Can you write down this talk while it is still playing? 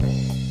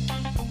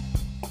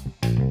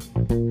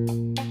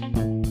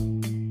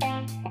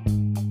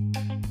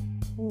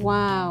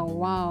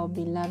Wow,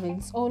 beloved.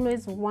 It's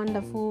always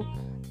wonderful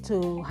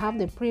to have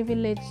the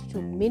privilege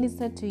to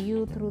minister to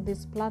you through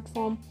this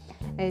platform.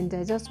 And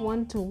I just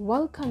want to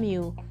welcome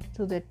you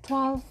to the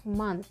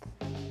 12-month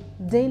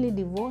daily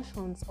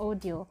devotions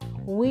audio,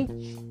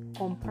 which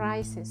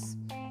comprises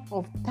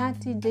of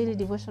 30 daily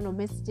devotional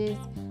messages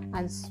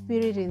and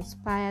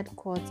spirit-inspired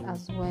quotes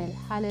as well.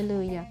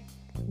 Hallelujah.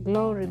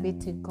 Glory be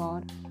to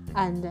God.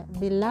 And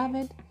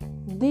beloved,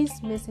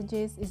 these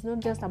messages is not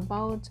just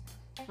about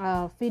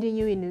feeding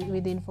you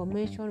with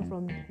information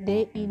from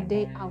day in,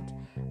 day out,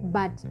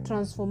 but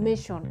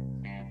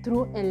transformation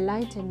through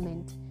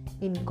enlightenment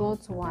in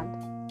God's word,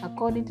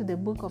 according to the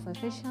book of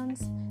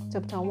Ephesians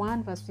chapter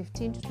 1 verse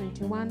 15 to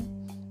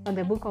 21 and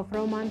the book of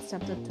Romans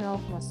chapter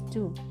 12 verse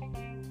 2.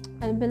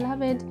 And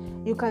beloved,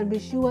 you can be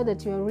sure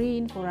that you are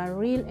in for a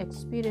real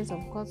experience of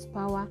God's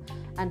power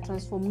and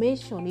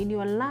transformation in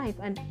your life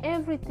and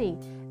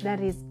everything that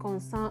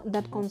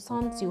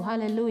concerns you.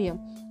 Hallelujah.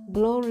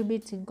 Glory be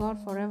to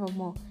God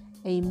forevermore.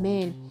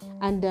 Amen.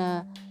 And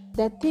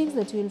the things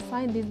that you will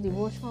find these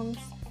devotions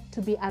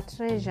to be a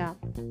treasure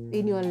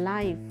in your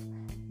life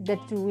that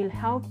will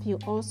help you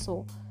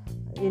also,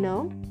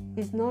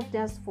 it's not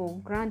just for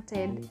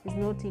granted, it's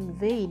not in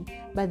vain,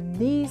 but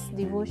these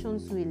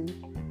devotions will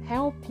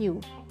help you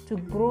to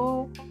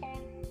grow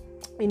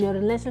in your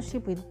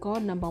relationship with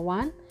God, number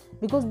one,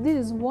 because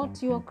this is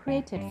what you are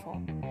created for.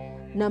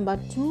 Number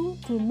two,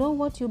 to know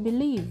what you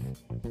believe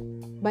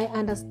by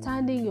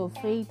understanding your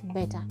faith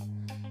better.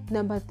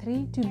 Number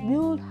three, to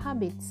build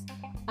habits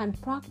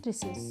and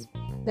practices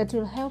that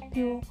will help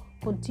you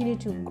continue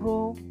to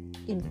grow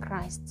in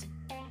Christ.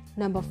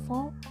 Number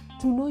four,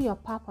 to know your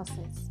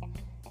purposes,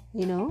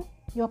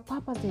 your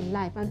purpose in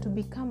life, and to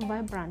become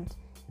vibrant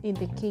in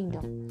the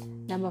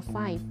kingdom. Number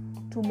five,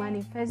 to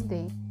manifest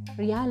the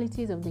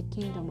realities of the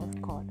kingdom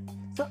of God.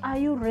 So are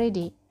you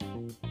ready?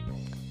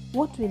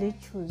 What will you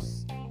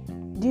choose?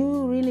 Do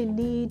you really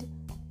need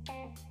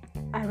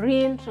a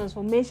real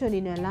transformation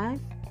in your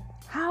life?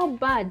 How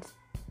bad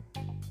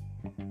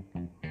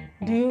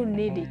do you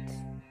need it?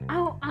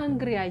 How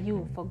angry are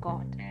you for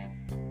God?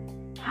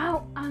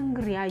 How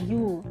angry are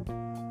you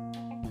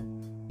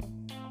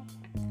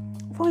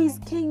for His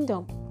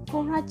kingdom,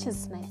 for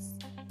righteousness,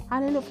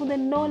 hallelujah, for the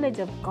knowledge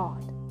of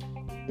God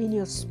in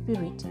your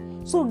spirit?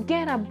 So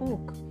get a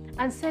book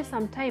and set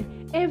some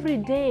time every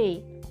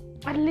day,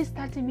 at least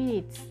 30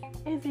 minutes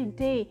every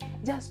day,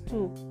 just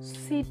to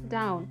sit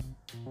down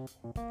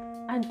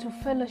and to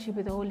fellowship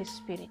with the Holy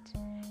Spirit,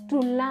 to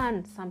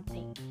learn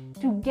something,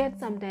 to get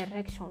some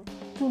direction,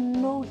 to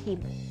know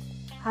Him.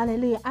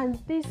 Hallelujah. And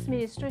this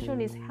ministration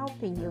is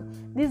helping you.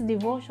 These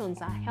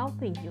devotions are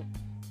helping you.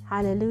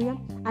 Hallelujah.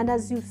 And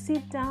as you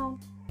sit down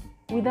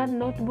with that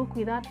notebook,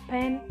 with that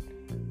pen,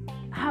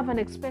 have an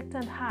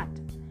expectant heart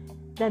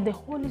that the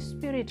Holy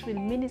Spirit will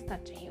minister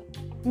to you.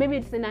 Maybe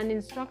it's in an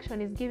instruction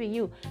He's giving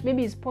you.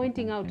 Maybe He's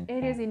pointing out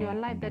areas in your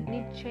life that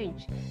need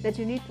change, that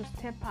you need to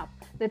step up,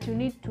 that you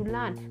need to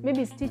learn. Maybe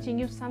He's teaching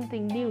you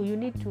something new. You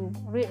need to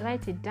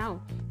write it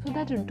down so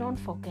that you don't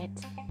forget.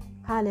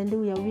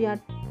 Hallelujah. We are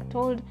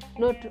told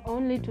not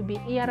only to be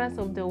hearers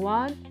of the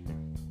word,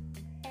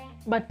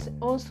 but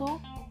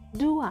also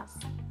doers.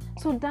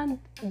 So then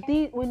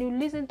when you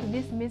listen to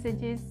these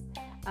messages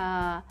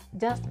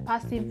just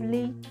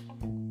passively,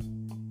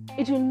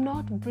 it will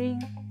not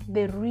bring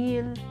the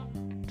real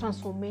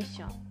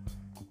transformation.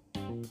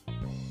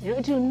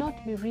 It will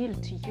not be real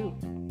to you.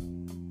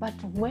 But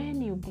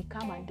when you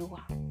become a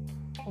doer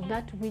of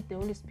that which the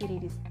Holy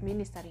Spirit is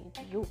ministering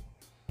to you,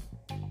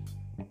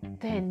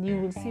 then you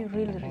will see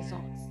real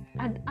results.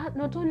 And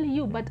not only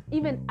you, but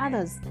even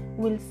others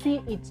will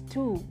see it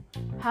too.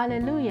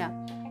 Hallelujah.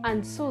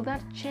 And so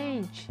that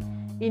change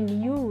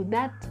in you,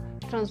 that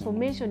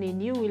transformation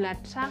in you will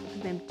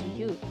attract them to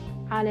you.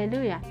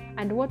 Hallelujah.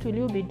 And what will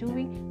you be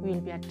doing? You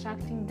will be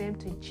attracting them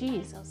to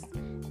Jesus,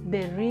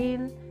 the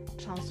real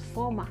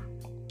transformer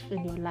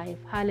in your life.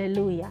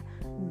 Hallelujah.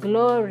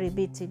 Glory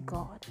be to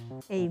God.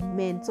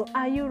 Amen. So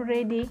are you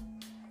ready?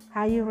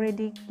 Are you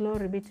ready?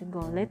 Glory be to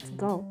God. Let's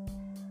go.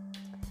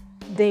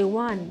 Day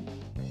one.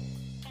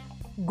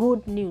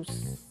 Good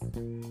news.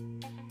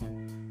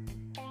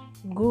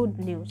 Good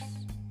news.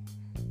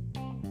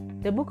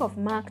 The book of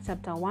Mark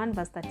chapter 1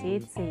 verse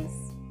 38 says,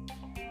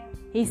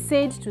 He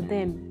said to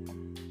them,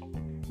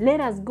 Let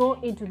us go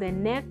into the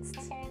next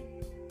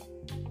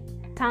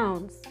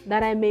towns,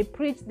 that I may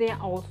preach there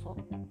also,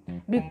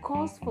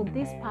 because for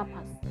this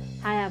purpose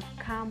I have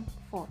come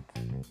forth.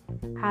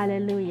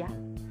 Hallelujah.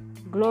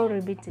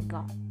 Glory be to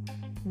God.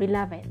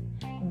 Beloved,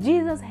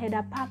 Jesus had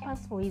a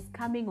purpose for His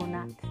coming on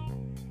earth.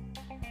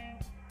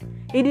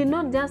 He did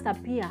not just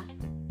appear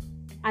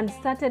and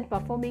started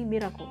performing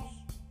miracles.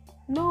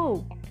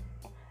 No.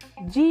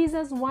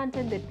 Jesus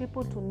wanted the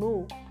people to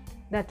know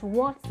that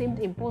what seemed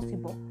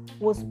impossible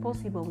was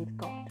possible with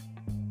God.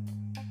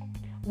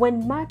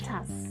 When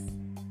matters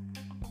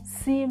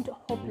seemed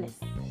hopeless,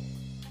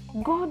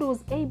 God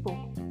was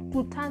able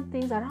to turn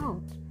things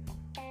around.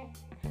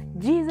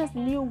 Jesus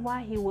knew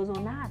why He was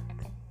on earth.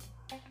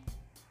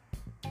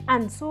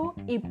 And so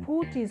He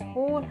put His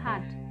whole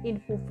heart in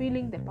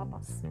fulfilling the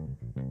purpose.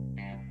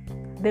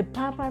 The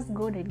purpose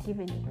God had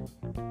given you.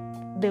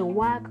 The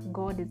work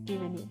God has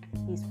given you,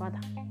 His Father.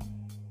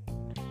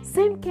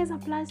 Same case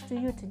applies to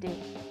you today.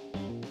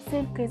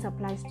 Same case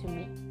applies to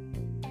me.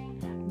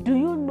 Do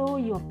you know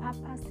your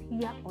purpose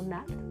here on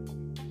earth?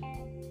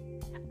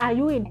 Are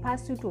you in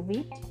pursuit of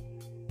it?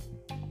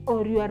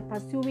 Or you are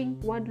pursuing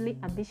worldly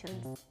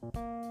ambitions,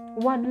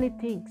 worldly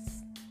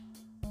things?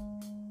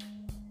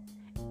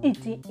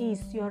 It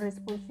is your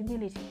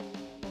responsibility,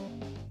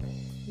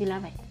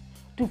 beloved,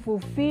 to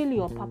fulfill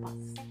your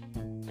purpose,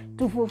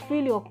 to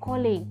fulfill your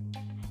calling,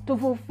 to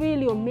fulfill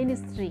your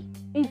ministry.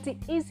 It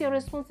is your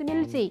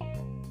responsibility.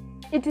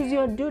 It is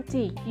your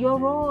duty, your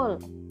role.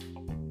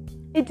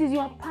 It is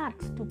your part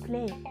to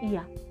play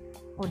here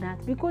on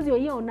earth, because you're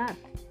here on earth.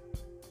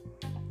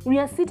 We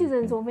are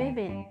citizens of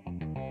heaven,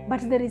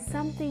 but there is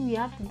something we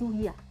have to do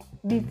here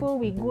before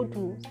we go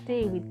to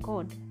stay with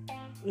God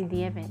in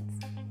the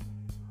heavens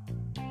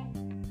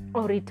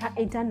or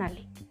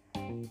eternally.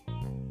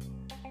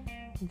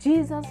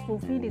 Jesus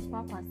fulfilled His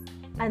purpose,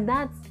 and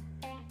that's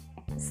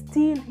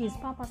still His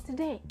purpose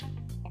today.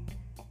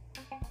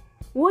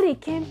 What He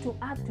came to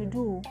earth to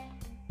do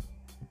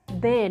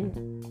then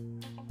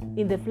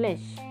in the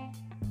flesh,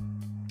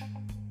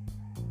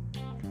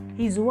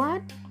 His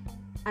word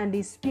and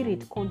His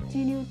spirit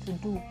continue to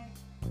do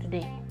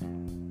today.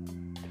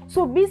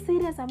 So be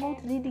serious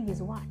about reading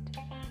His word.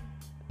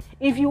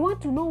 If you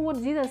want to know what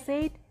Jesus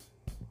said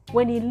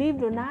when He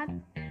lived on earth,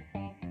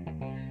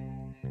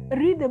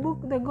 read the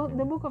book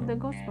of the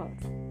Gospels.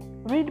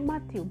 Read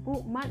Matthew,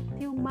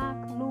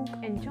 Mark, Luke,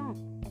 and John.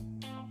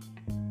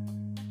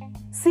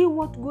 See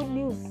what good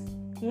news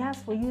He has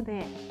for you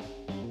there,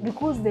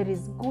 because there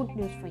is good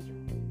news for you,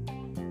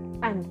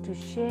 and to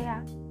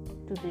share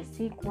to the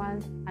sick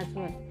world as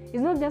well.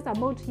 It's not just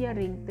about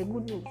hearing the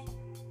good news,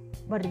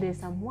 but there's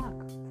some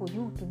work for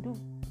you to do.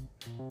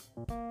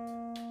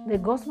 The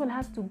gospel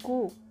has to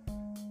go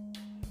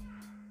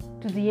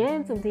to the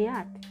ends of the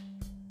earth,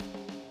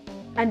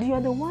 and you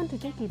are the one to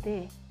take it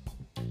there.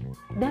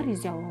 That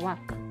is our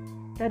work.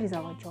 That is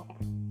our job.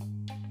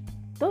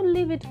 Don't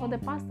leave it for the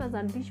pastors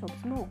and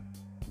bishops. No.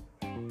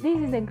 This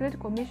is a great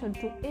commission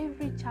to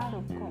every child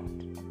of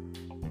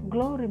God.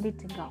 Glory be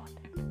to God.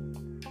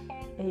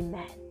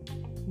 Amen.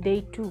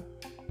 Day 2.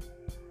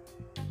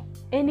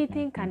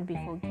 Anything can be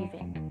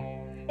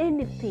forgiven.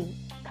 Anything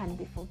can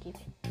be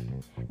forgiven.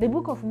 The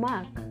book of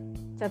Mark,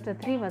 chapter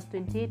 3, verse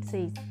 28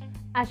 says,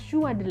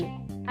 "Assuredly,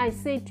 I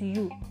say to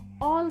you,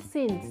 all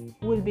sins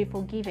will be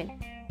forgiven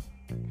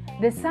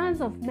the sons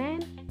of men,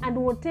 and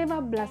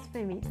whatever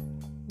blasphemies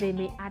they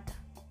may utter."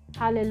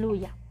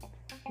 Hallelujah.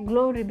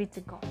 Glory be to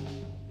God.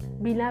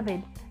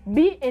 Beloved,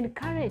 be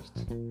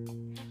encouraged.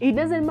 It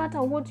doesn't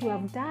matter what you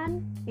have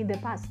done in the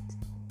past,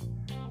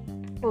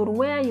 or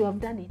where you have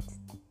done it,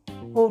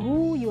 or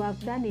who you have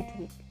done it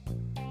with.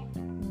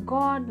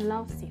 God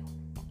loves you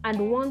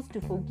and wants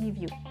to forgive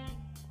you.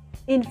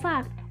 In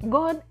fact,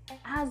 God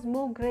has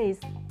more grace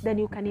than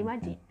you can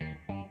imagine.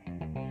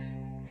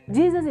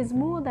 Jesus is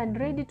more than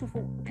ready to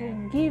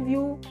give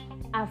you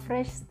a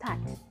fresh start,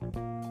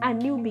 a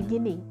new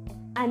beginning,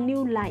 a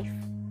new life,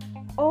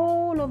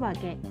 all over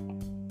again.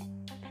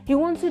 He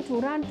wants you to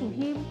run to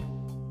Him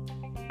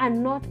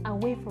and not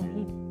away from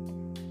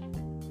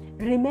Him.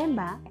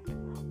 Remember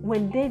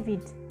when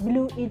David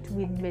blew it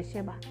with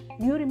Bathsheba?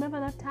 Do you remember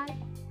that time?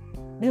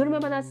 Do you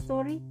remember that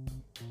story?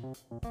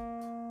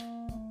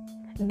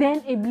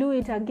 Then he blew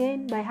it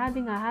again by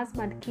having her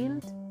husband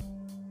killed.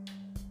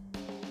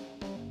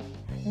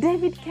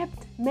 David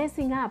kept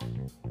messing up,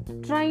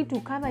 trying to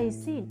cover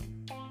his sin.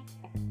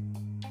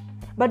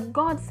 But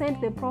God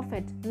sent the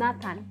prophet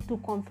Nathan to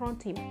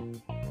confront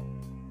him.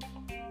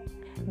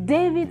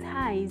 David's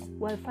eyes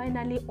were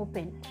finally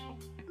opened,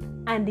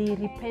 and he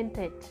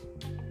repented.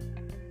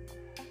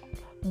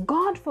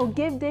 God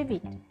forgave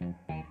David,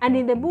 and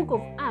in the book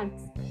of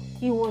Acts,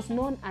 he was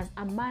known as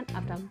a man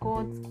after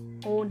God's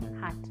own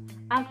heart.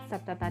 Acts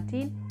chapter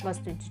 13, verse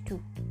 22.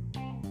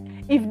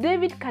 If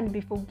David can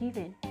be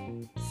forgiven,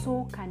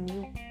 so can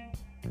you.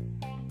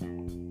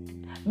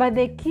 But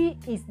the key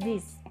is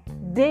this: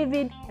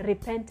 David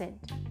repented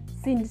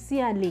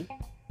sincerely.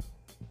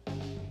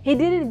 He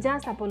didn't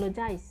just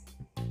apologize.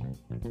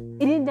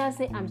 He didn't just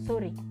say, "I'm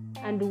sorry,"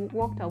 and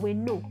walked away.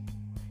 No,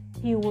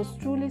 he was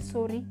truly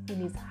sorry in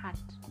his heart.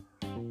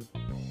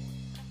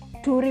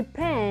 To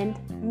repent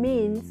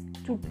means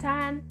to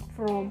turn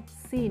from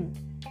sin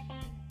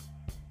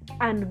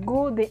and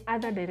go the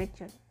other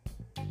direction.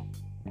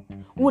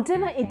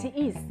 Whatever it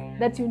is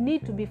that you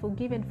need to be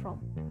forgiven from,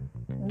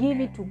 give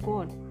it to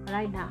God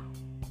right now.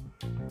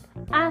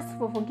 Ask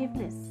for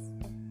forgiveness.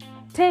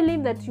 Tell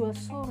Him that you are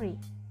sorry.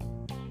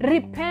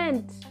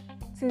 Repent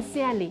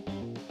sincerely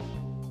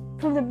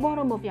from the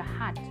bottom of your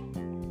heart,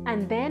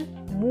 and then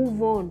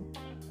move on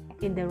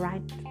in the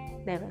right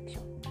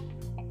direction.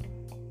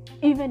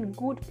 Even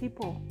good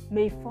people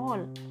may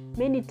fall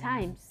many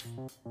times,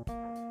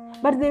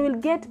 but they will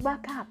get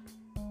back up.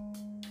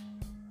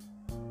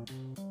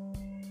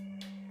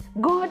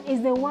 God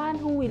is the one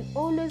who will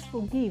always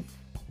forgive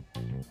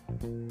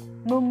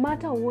no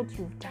matter what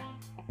you've done.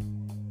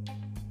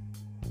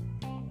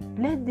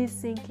 Let this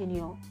sink in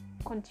your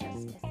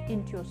consciousness,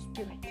 into your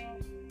spirit.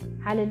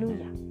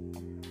 Hallelujah.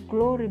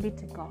 Glory be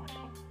to God.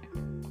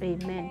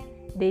 Amen.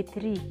 Day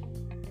 3.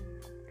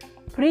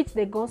 Preach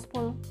the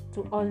gospel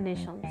to all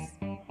nations.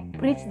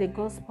 Preach the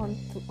gospel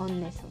to all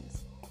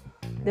nations.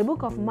 The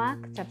book of Mark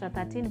chapter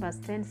 13 verse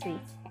 10 says,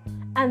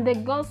 and the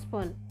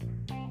gospel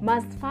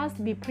must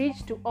first be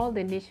preached to all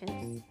the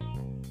nations.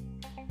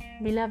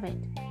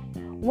 Beloved,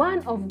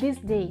 one of these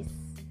days,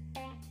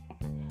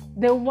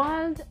 the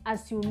world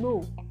as you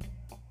know,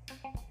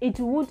 it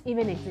won't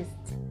even exist.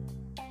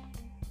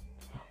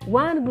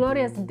 One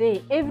glorious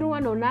day,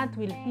 everyone on earth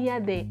will hear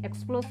the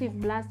explosive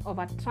blast of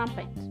a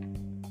trumpet,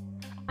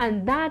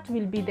 and that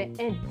will be the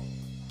end.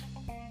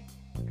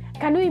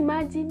 Can you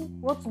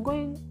imagine what's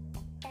going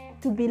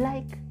to be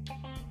like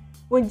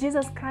when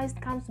Jesus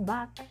Christ comes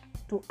back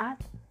to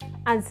earth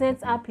and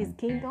sets up his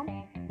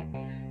kingdom?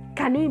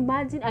 Can you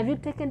imagine? Have you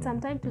taken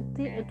some time to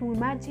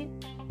imagine,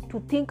 to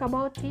think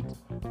about it,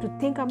 to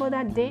think about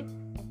that day?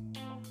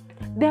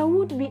 There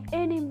won't be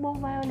any more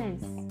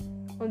violence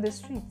on the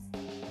streets.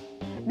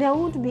 There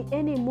won't be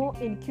any more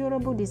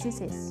incurable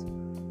diseases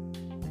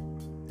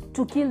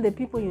to kill the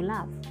people you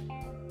love.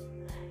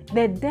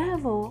 The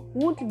devil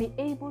won't be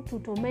able to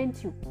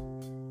torment you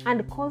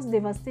and cause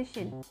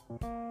devastation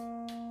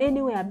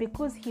anywhere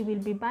because he will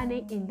be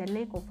burning in the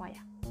lake of fire.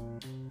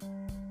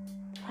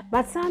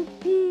 But some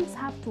things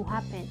have to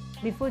happen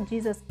before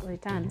Jesus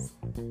returns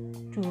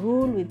to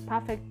rule with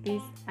perfect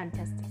peace and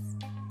justice.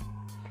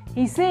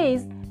 He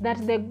says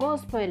that the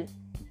gospel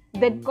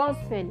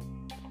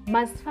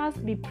must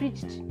first be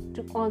preached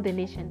to all the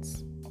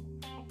nations.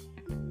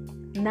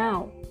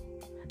 Now,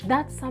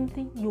 that's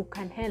something you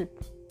can help.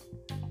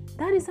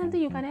 That is something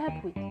you can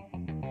help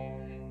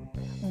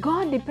with.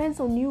 God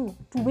depends on you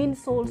to win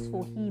souls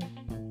for him.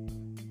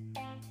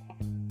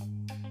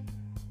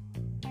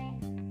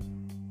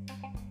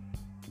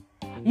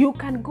 You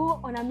can go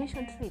on a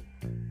mission trip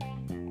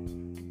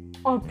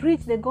or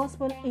preach the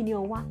gospel in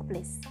your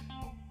workplace,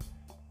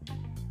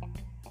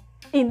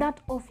 in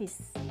that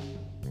office,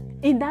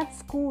 in that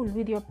school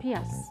with your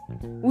peers,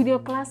 with your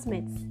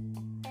classmates,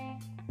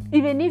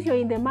 even if you're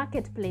in the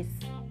marketplace,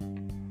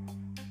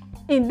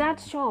 in that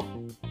shop,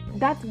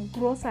 that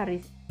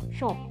grocery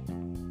shop,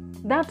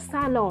 that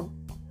salon.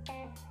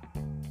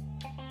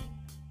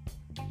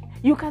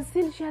 You can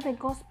still share the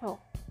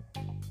gospel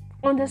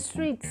on the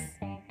streets.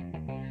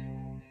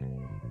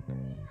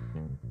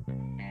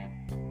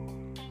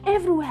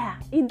 Everywhere,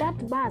 in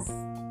that bus.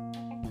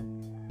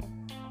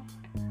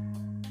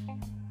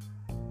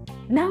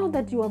 Now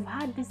that you have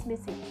heard this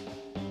message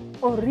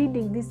or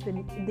reading this,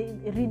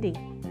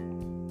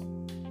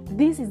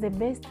 this is the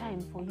best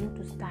time for you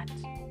to start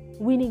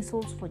winning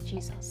souls for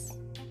Jesus.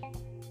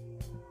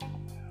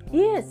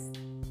 Yes,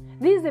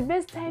 this is the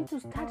best time to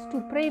start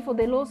to pray for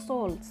the lost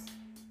souls.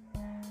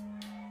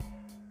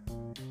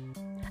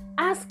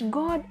 Ask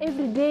God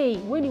every day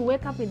when you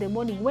wake up in the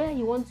morning where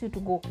he wants you to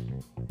go,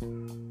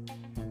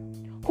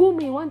 whom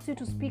he wants you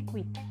to speak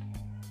with.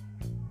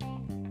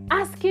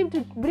 Ask him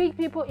to bring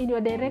people in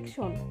your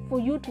direction for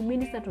you to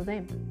minister to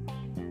them,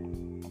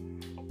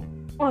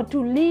 or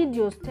to lead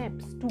your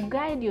steps, to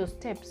guide your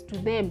steps to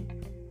them.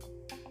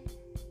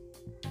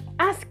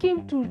 Ask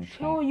him to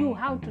show you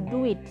how to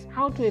do it,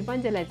 how to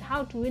evangelize,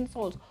 how to win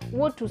souls,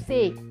 what to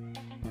say,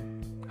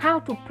 how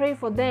to pray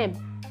for them,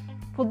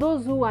 for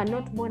those who are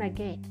not born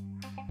again.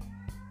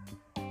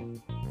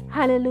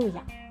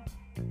 Hallelujah.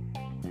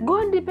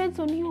 God depends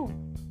on you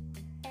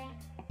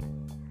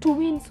to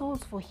win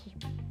souls for him.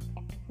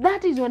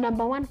 That is your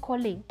number one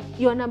calling,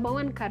 your number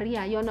one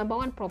career, your number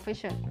one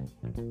profession.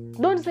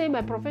 Don't say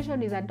my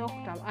profession is a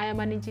doctor, I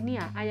am an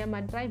engineer, I am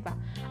a driver,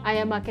 I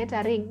am a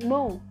catering.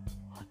 No.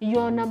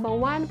 Your number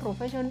one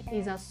profession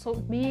is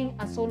being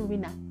a soul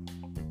winner.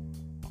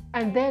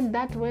 And then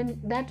that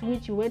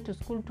which you went to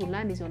school to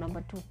learn is your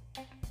number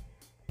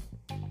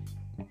 2.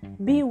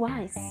 Be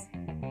wise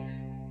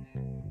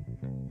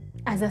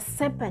as a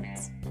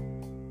serpent.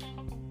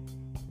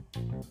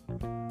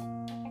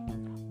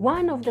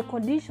 One of the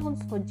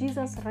conditions for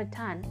Jesus'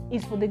 return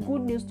is for the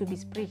good news to be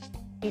preached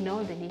in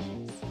all the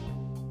nations.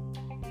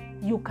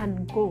 You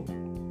can go.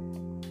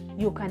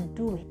 You can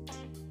do it.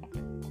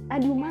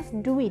 And you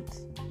must do it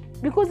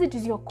because it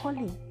is your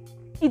calling.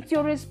 It's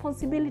your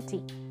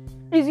responsibility.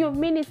 It's your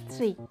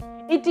ministry.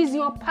 It is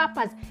your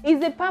purpose.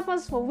 It's the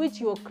purpose for which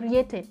you are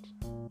created.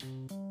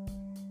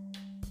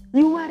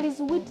 You are his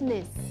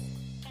witness.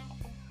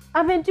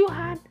 Haven't you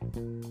heard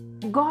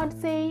God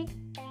saying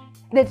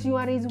that you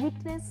are his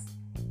witness?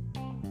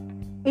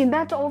 In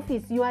that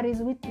office, you are his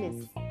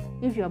witness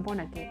if you are born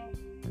again.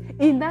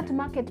 In that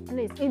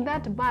marketplace, in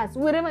that bus,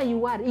 wherever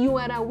you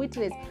are a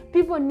witness.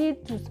 People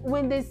need to,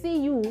 when they see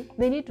you,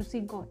 they need to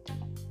see God.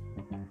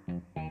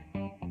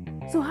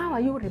 So how are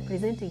you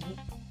representing him?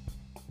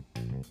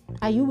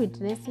 Are you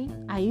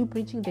witnessing? Are you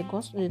preaching the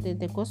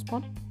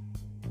gospel?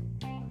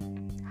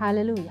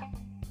 Hallelujah.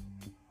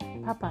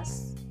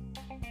 Purpose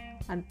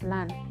and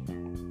plan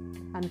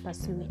and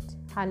pursue it.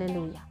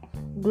 Hallelujah.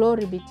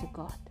 Glory be to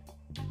God.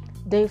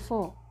 Day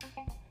 4.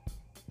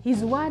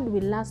 His word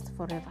will last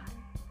forever.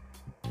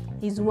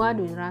 His word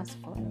will last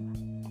forever.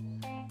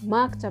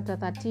 Mark chapter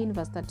 13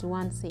 verse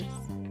 31 says,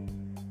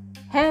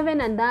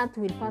 heaven and earth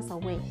will pass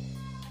away,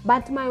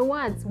 but my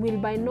words will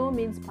by no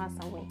means pass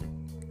away.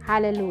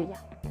 Hallelujah.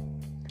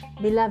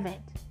 Beloved,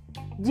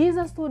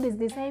 Jesus told his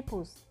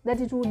disciples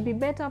that it would be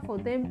better for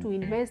them to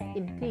invest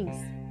in things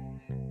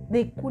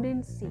they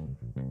couldn't see.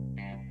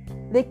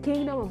 The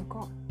kingdom of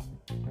God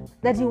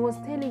that he was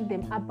telling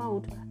them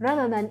about,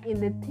 rather than in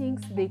the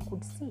things they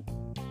could see.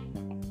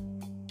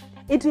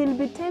 It will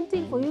be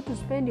tempting for you to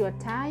spend your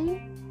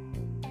time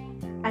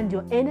and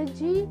your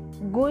energy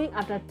going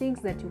after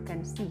things that you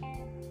can see.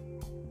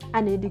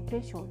 An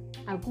education,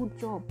 a good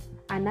job,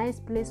 a nice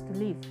place to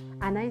live,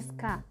 a nice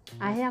car,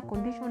 a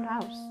air-conditioned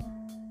house,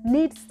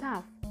 neat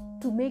stuff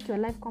to make your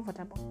life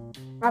comfortable,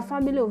 a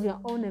family of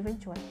your own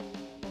eventually.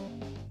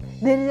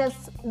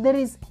 There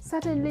is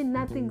certainly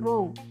nothing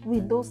wrong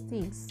with those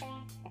things.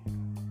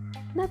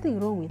 Nothing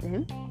wrong with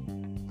them.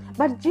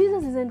 But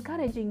Jesus is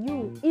encouraging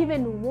you,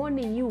 even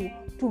warning you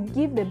to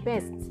give the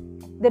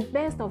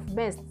best of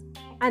best,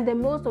 and the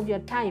most of your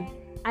time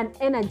and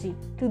energy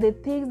to the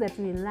things that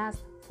will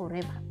last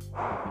forever.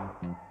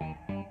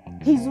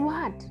 His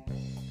word,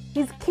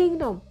 his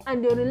kingdom,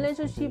 and your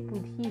relationship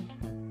with him.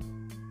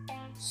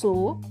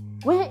 So,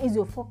 where is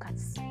your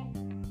focus?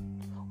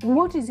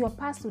 What is your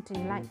pursuit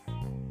in life?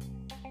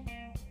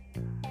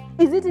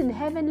 Is it in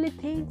heavenly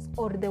things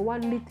or the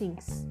worldly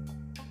things?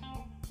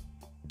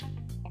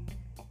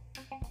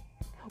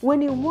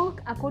 When you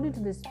walk according to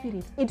the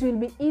Spirit, it will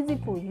be easy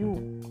for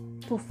you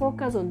to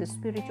focus on the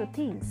spiritual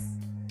things.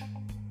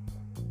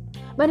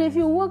 But if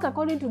you walk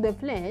according to the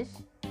flesh,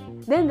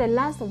 then the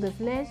lust of the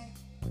flesh,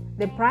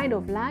 the pride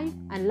of life,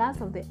 and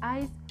lust of the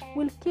eyes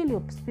will kill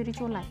your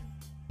spiritual life,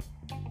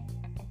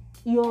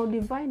 your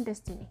divine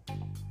destiny.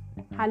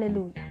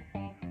 Hallelujah.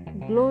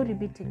 Glory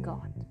be to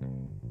God.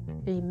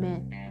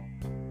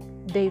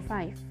 Amen. Day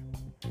 5.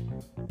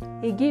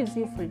 He gives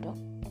you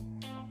freedom.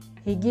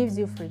 He gives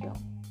you freedom.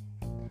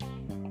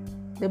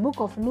 The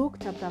book of Luke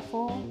chapter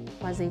 4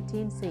 verse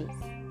 18 says,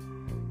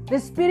 the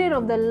Spirit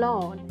of the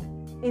Lord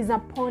is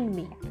upon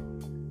me,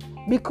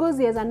 because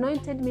he has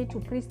anointed me to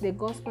preach the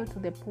gospel to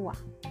the poor.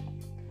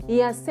 He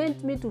has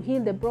sent me to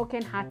heal the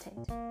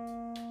brokenhearted,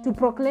 to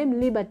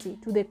proclaim liberty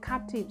to the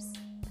captives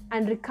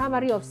and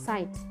recovery of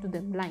sight to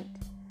the blind,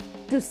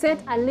 to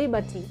set at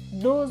liberty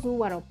those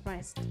who are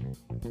oppressed.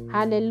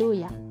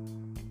 Hallelujah.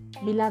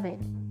 Beloved,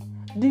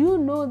 do you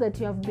know that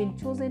you have been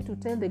chosen to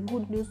tell the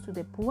good news to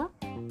the poor?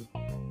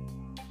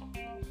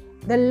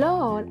 The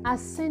Lord has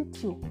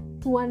sent you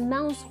to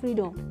announce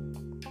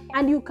freedom,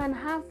 and you can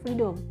have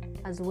freedom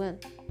as well.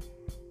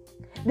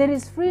 There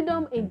is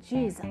freedom in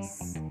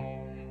Jesus.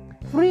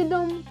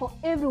 Freedom for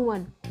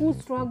everyone who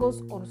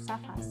struggles or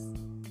suffers.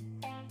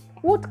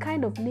 What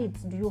kind of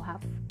needs do you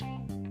have?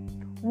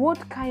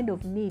 What kind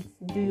of needs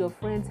do your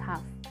friends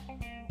have?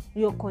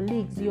 Your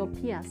colleagues, your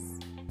peers,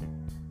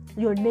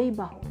 your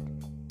neighborhood?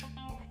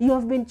 You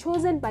have been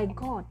chosen by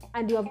God,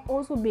 and you have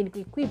also been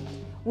equipped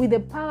with the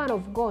power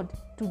of God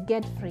to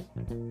get free,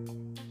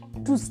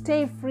 to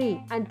stay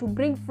free, and to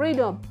bring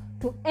freedom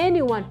to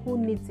anyone who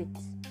needs it.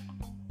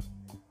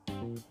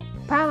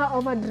 Power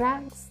over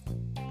drugs,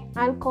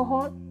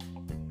 alcohol,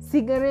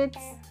 cigarettes,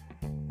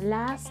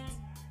 lust,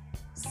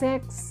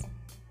 sex,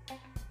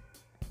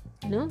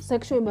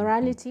 sexual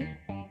immorality,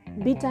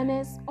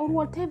 bitterness, or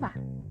whatever.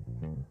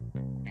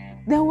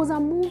 There was a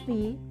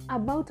movie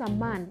about a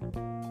man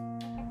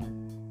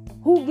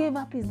who gave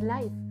up his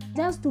life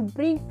just to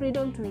bring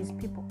freedom to his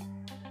people.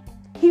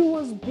 He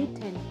was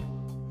beaten.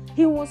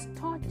 He was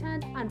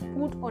tortured and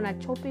put on a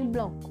chopping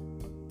block.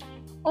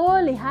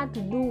 All he had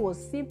to do was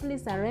simply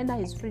surrender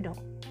his freedom,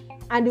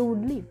 and he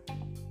would live.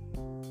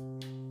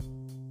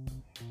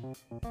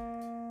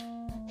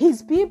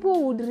 His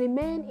people would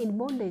remain in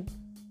bondage,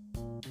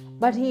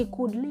 but he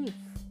could live.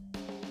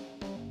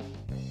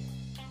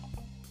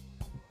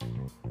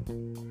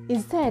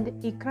 Instead,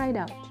 he cried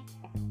out,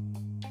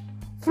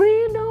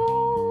 "Freedom!"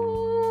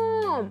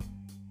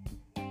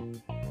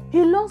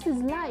 He lost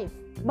his life,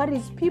 but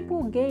his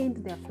people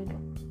gained their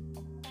freedom.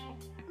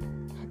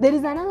 There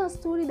is another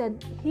story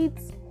that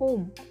hits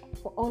home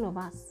for all of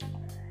us.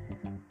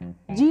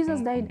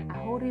 Jesus died a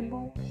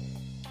horrible,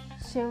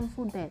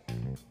 shameful death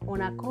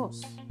on a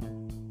cross,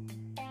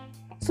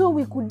 so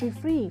we could be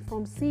free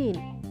from sin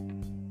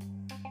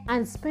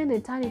and spend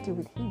eternity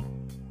with him.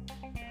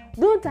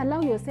 Don't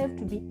allow yourself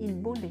to be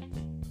in bondage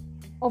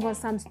over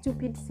some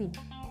stupid sin,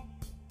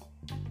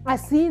 a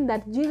sin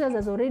that Jesus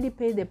has already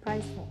paid the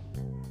price for.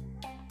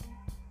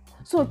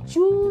 So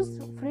choose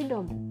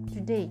freedom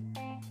today,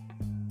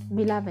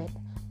 beloved,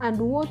 and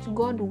watch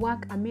God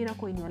work a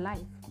miracle in your life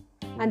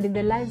and in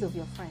the lives of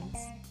your friends.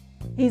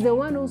 He's the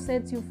one who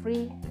sets you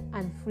free,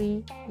 and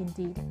free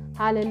indeed.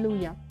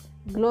 Hallelujah.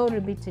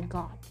 Glory be to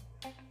God.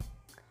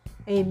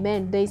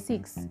 Amen. Day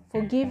 6.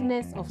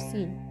 Forgiveness of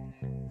sin.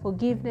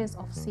 Forgiveness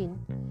of sin.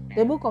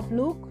 The book of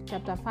Luke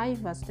chapter 5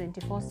 verse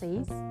 24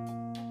 says,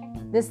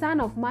 The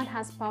Son of Man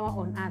has power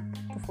on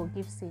earth to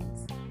forgive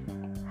sins.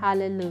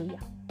 Hallelujah.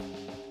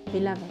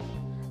 Beloved,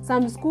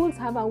 some schools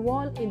have a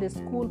wall in the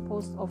school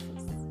post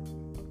office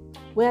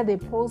where they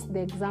post the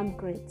exam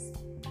grades.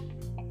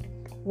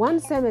 One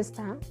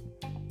semester,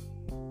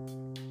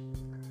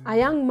 a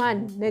young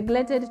man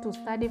neglected to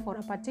study for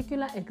a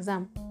particular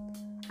exam,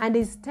 and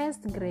his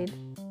test grade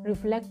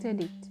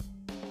reflected it.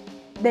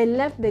 They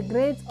left the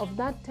grades of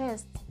that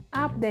test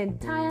up the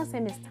entire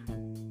semester.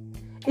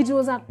 It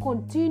was a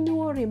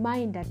continual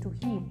reminder to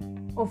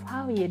him of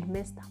how he had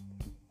messed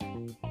up.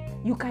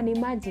 You can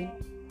imagine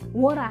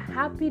what a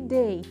happy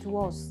day it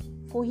was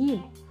for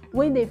him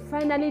when they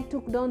finally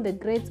took down the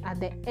grades at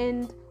the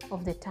end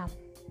of the term.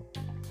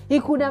 He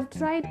could have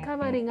tried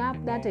covering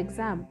up that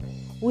exam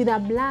with a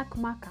black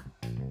marker,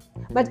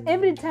 but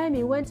every time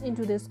he went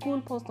into the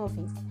school post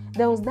office,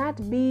 there was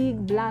that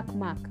big black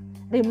mark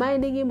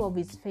reminding him of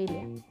his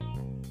failure.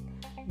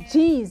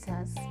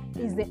 Jesus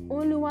is the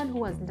only one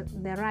who has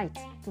the right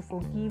to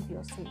forgive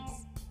your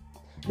sins.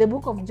 The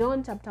book of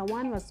John chapter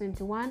 1 verse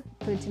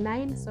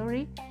 29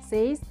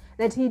 says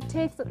that he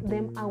takes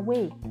them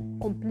away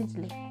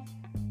completely.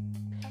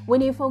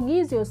 When he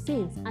forgives your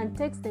sins and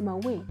takes them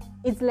away,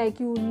 it's like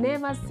you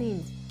never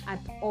sinned at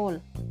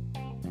all.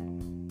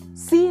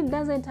 Sin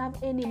doesn't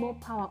have any more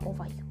power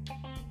over you.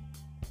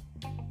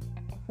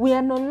 We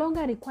are no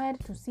longer required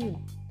to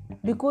sin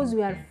because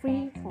we are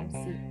free from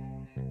sin.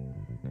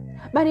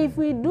 But if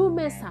we do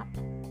mess up,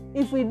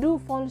 if we do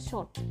fall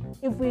short,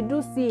 if we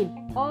do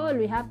sin, all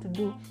we have to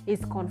do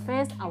is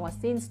confess our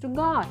sins to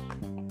God,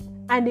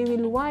 and He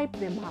will wipe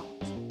them out.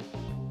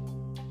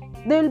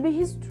 There will be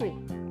history.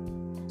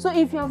 So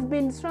if you have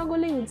been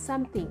struggling with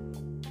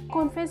something,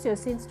 confess your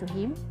sins to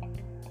Him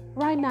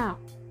right now.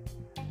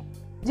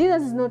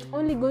 Jesus is not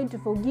only going to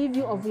forgive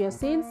you of your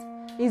sins,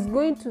 He's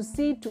going to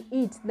see to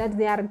it that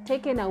they are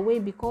taken away,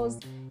 because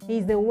He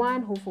is the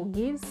one who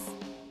forgives,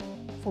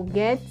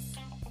 forgets,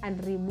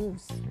 and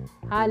removes.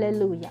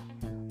 Hallelujah.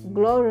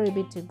 Glory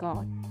be to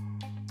God.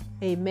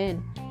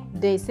 Amen.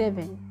 Day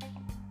 7.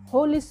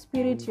 Holy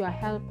Spirit, your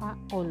helper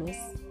always.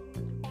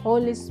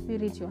 Holy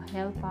Spirit, your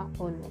helper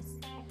always.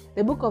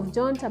 The book of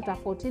John chapter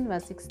 14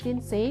 verse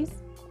 16 says,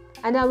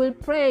 "And I will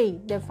pray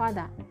the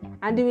Father,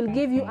 and He will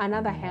give you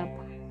another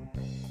helper,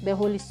 the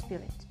Holy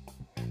Spirit,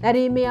 that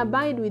He may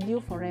abide with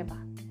you forever."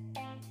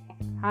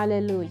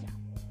 Hallelujah.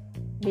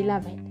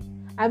 Beloved,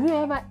 have you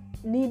ever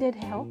needed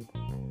help?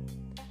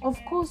 Of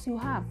course you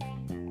have.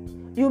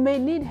 You may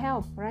need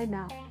help right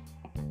now.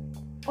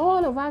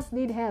 All of us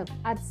need help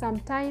at some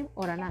time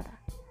or another.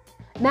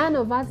 None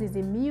of us is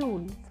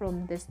immune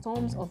from the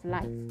storms of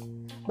life.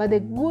 But the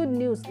good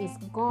news is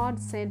God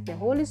sent the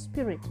Holy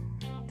Spirit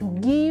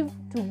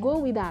to go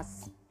with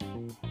us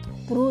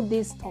through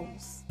these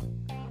storms.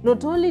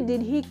 Not only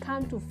did He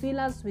come to fill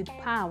us with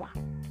power,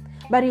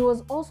 but He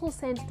was also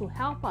sent to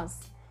help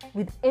us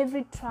with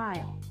every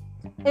trial,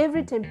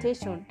 every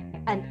temptation,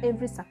 and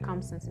every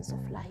circumstances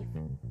of life.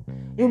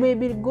 You may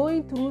be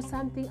going through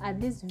something at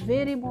this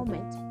very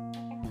moment,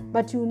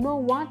 but you know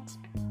what?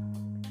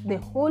 The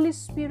Holy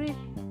Spirit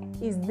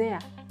is there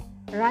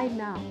right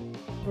now,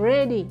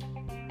 ready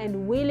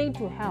and willing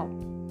to help,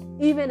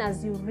 even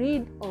as you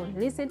read or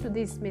listen to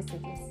these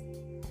messages.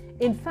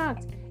 In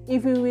fact,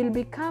 if we will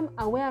become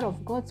aware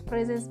of God's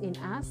presence in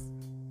us,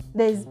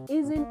 there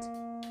isn't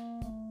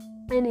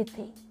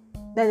anything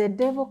that the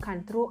devil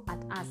can throw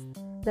at us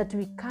that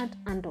we can't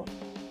handle,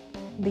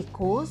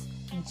 because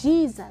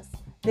Jesus,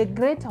 the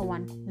greater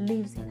one,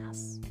 lives in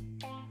us.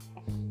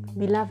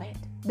 Beloved,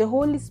 the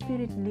Holy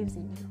Spirit lives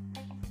in you.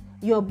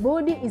 Your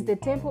body is the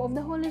temple of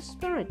the Holy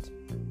Spirit.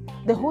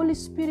 The Holy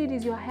Spirit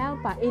is your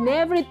helper in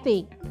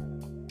everything.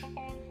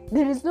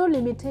 There is no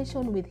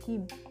limitation with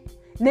Him.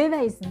 Neither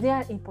is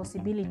there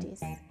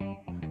impossibilities.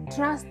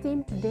 Trust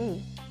Him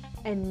today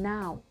and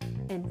now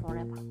and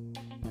forever.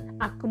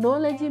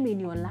 Acknowledge Him in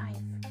your life,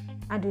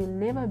 and you'll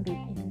never be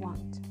in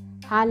want.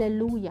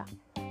 Hallelujah.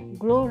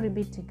 Glory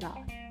be to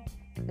God.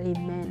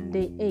 Amen.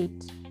 Day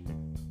 8.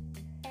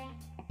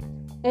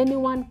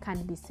 Anyone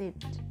can be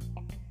saved.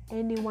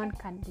 Anyone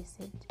can be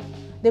saved.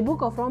 The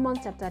book of Romans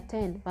chapter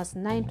 10 verse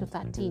 9 to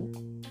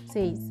 13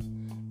 says,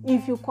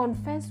 "If you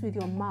confess with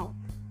your mouth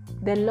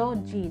the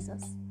Lord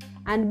Jesus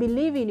and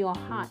believe in your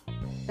heart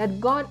that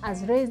God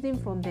has raised Him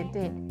from the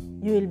dead,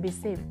 you will be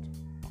saved.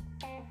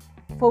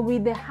 For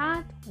with the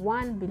heart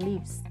one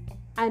believes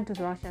unto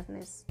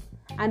righteousness,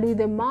 and with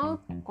the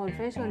mouth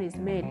confession is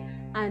made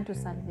unto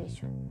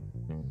salvation.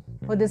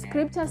 For the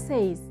scripture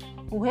says,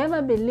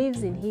 whoever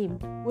believes in Him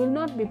will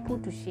not be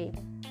put to shame."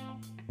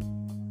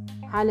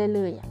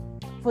 Hallelujah.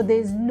 For there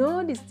is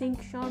no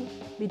distinction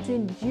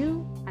between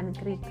Jew and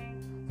Greek,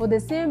 for the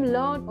same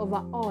Lord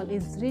over all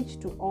is rich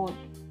to all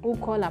who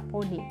call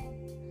upon Him.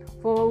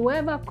 For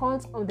whoever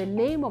calls on the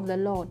name of the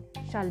Lord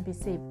shall be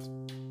saved.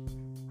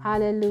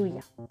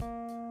 Hallelujah.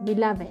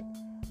 Beloved,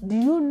 do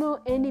you know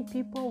any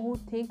people who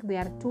think they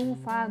are too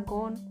far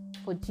gone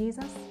for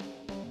Jesus?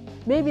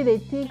 Maybe they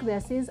think their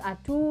sins are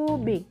too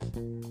big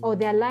or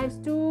their lives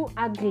too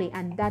ugly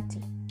and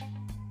dirty.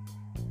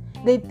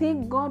 They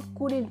think God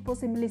couldn't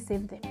possibly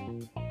save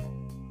them.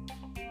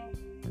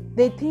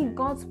 They think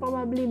God's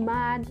probably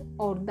mad,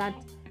 or that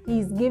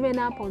He's given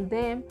up on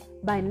them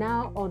by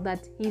now, or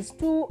that He's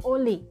too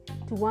holy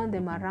to want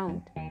them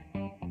around.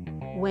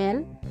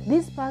 Well,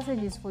 this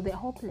passage is for the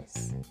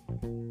hopeless,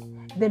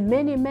 the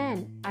many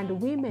men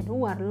and women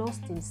who are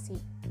lost in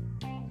sin.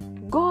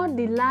 God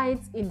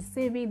delights in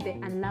saving the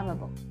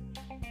unlovable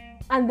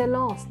and the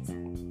lost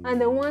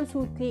and the ones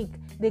who think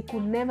they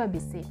could never be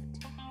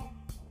saved.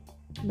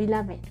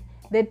 Beloved,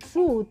 the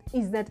truth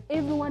is that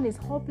everyone is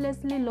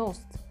hopelessly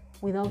lost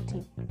without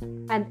Him,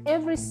 and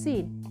every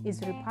sin is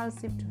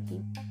repulsive to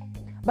Him.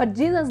 But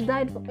Jesus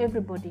died for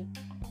everybody,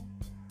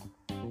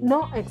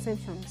 no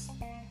exceptions.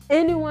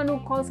 Anyone who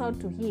calls out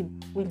to Him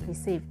will be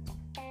saved.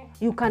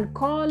 You can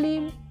call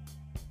Him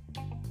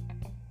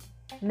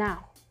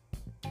now,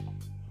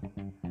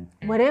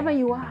 wherever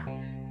you are,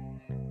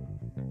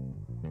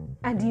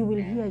 and He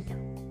will hear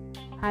you.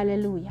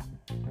 Hallelujah.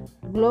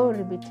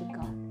 Glory be to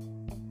God.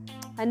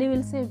 And He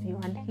will save you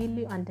and heal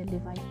you and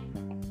deliver you.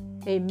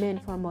 Amen.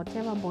 From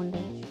whatever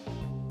bondage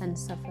and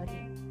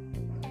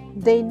suffering.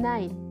 Day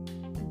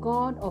 9.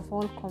 God of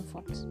all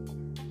comfort.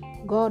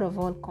 God of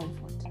all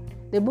comfort.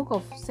 The book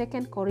of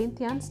 2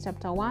 Corinthians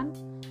chapter 1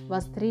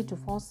 verse 3 to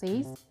 4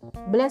 says,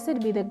 "Blessed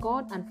be the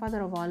God and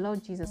Father of our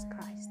Lord Jesus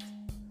Christ,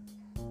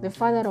 the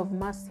Father of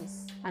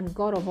mercies and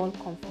God of all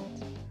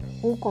comfort,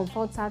 who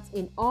comforts us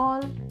in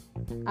all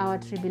our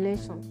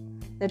tribulation,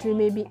 that we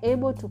may be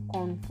able to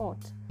comfort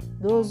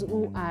those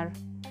who are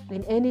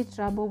in any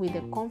trouble with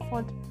the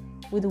comfort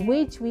with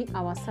which we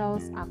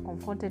ourselves are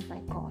comforted by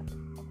God."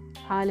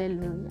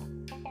 Hallelujah.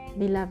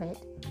 Beloved,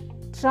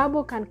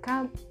 trouble can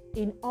come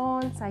in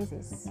all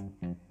sizes.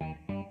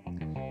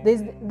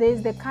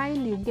 There's the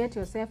kind you get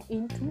yourself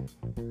into,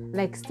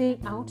 like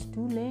staying out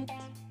too late,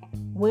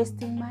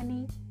 wasting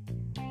money,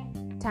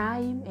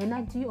 time,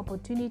 energy,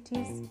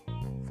 opportunities,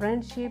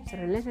 friendships,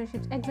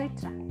 relationships,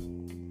 etc.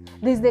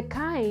 There's the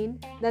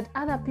kind that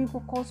other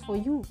people cause for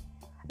you,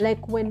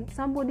 like when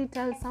somebody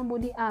tells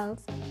somebody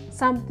else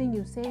something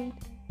you said,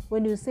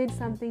 when you said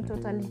something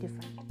totally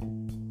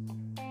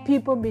different.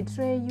 People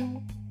betray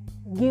you,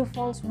 give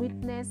false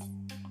witness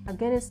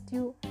against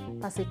you,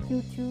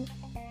 persecute you,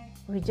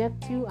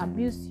 reject you,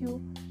 abuse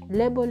you,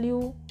 label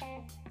you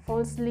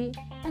falsely,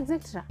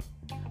 etc.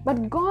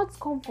 But God's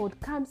comfort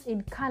comes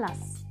in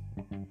colors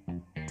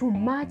to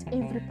match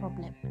every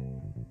problem.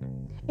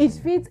 It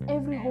fits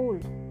every hole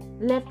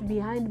left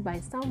behind by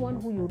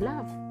someone who you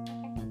love.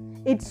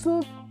 It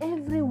soothes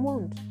every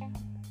wound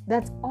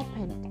that's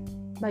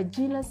opened by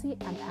jealousy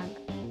and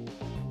anger.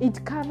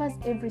 It covers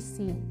every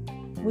sin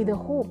with the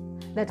hope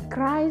that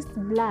Christ's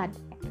blood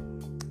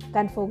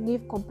can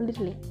forgive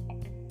completely.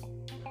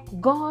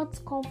 God's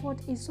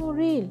comfort is so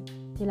real,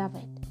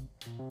 beloved,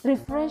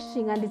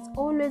 refreshing, and it's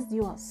always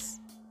yours.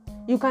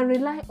 You can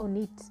rely on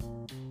it.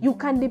 You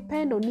can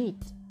depend on it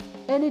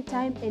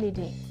anytime, any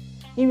day.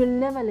 He will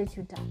never let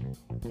you down.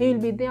 He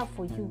will be there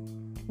for you.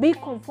 Be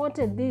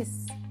comforted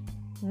this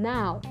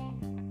now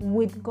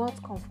with God's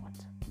comfort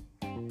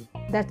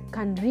that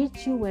can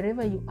reach you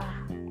wherever you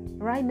are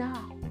right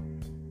now.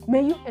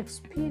 May you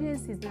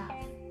experience His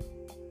love.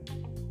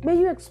 May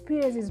you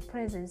experience His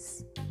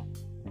presence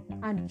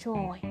and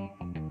joy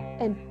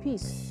and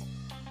peace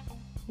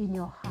in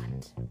your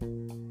heart.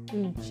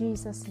 In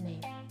Jesus'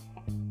 name.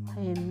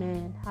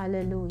 Amen.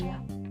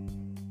 Hallelujah.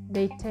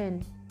 Day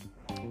 10.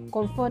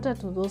 Comforter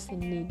to those in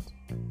need.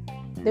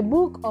 The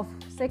book of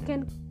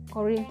 2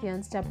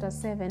 Corinthians chapter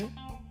 7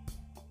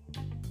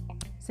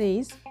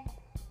 says,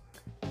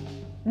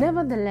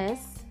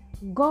 "Nevertheless,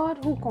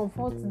 God who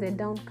comforts the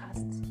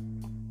downcast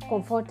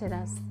comforted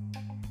us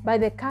by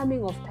the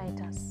coming of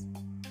Titus."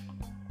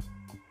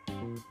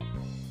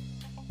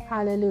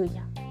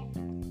 Hallelujah.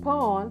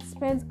 Paul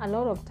spends a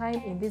lot of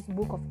time in this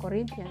book of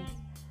Corinthians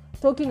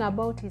talking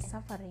about his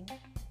suffering,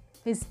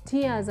 his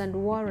tears and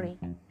worry,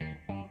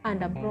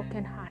 and a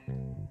broken heart.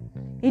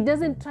 He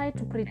doesn't try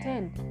to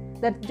pretend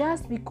that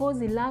just because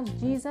he loves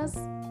Jesus,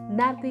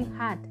 nothing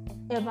hard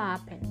ever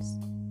happens.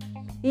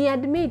 He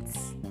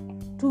admits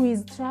to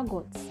his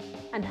struggles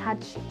and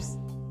hardships.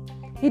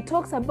 He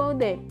talks about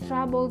the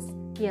troubles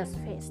he has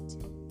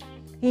faced.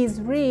 He is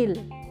real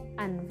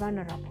and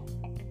vulnerable.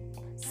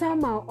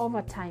 Somehow,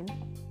 over time,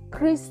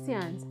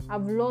 Christians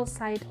have lost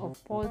sight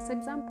of Paul's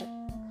example.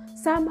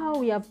 Somehow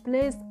we have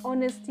placed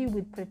honesty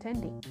with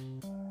pretending.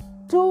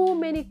 Too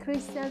many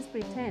Christians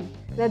pretend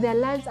that their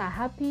lives are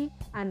happy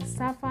and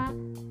suffer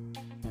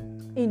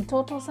in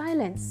total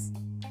silence.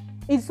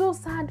 It's so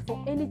sad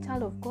for any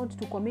child of God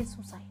to commit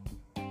suicide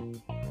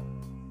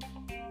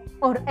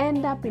or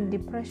end up in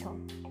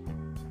depression,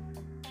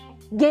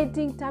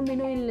 getting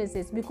terminal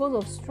illnesses because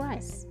of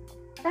stress.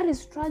 That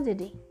is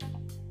tragedy.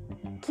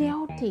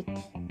 Chaotic.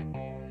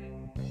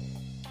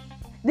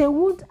 They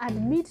won't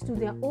admit to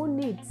their own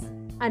needs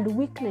and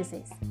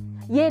weaknesses,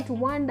 yet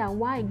wonder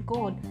why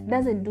God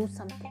doesn't do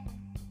something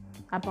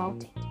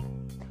about it.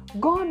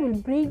 God will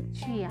bring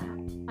cheer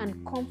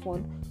and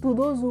comfort to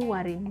those who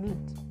are in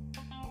need.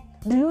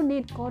 Do you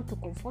need God to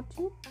comfort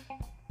you?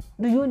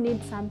 Do you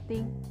need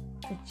something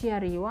to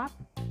cheer you up?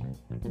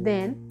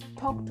 Then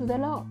talk to the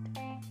Lord.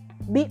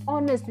 Be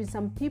honest with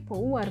some people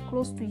who are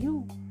close to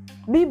you.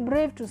 Be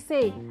brave to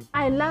say,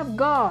 I love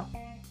God,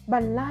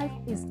 but life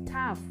is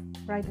tough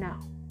right now.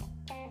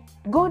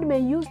 God may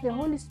use the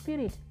Holy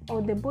Spirit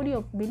or the body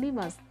of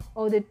believers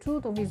or the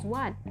truth of His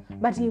word,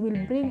 but He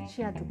will bring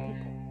cheer to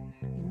people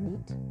in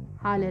need.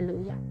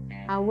 Hallelujah.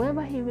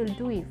 However He will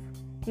do it,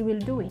 you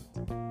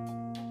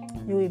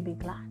will be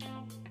glad.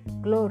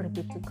 Glory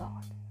be to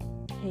God.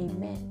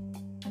 Amen.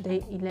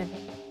 Day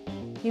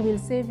 11. He will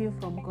save you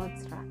from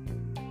God's wrath.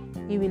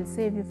 He will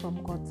save you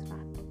from God's wrath.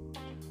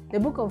 The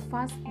book of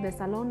 1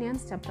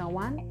 Thessalonians chapter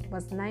 1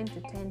 verse 9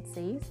 to 10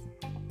 says,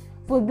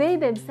 For they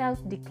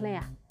themselves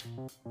declare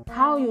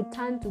how you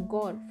turn to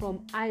God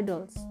from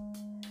idols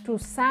to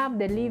serve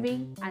the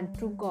living and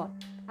true God,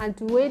 and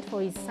to wait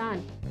for His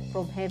Son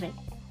from heaven,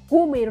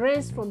 who may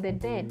raise from the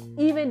dead,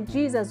 even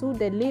Jesus who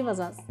delivers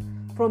us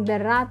from the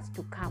wrath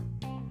to come.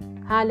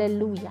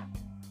 Hallelujah.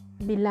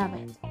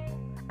 Beloved,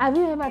 have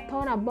you ever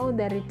thought about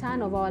the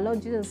return of our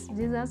Lord Jesus?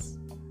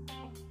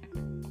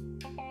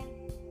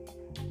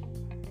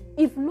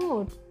 If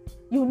not,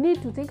 you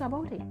need to think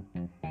about it.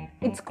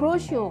 It's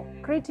crucial,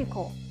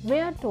 critical,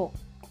 vital.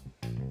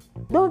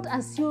 Don't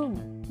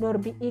assume nor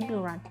be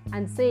ignorant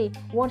and say,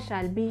 what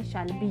shall be,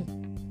 shall be.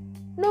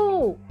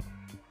 No.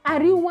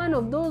 Are you one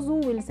of those who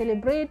will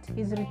celebrate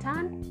His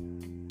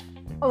return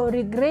or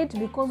regret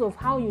because of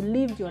how you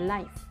lived your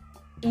life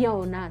here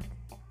on earth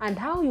and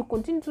how you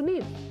continue to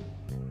live?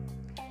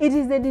 It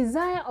is the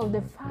desire of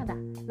the Father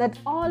that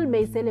all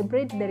may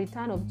celebrate the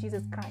return of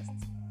Jesus Christ.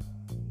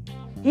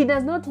 He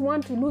does not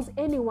want to lose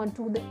anyone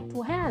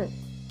to hell.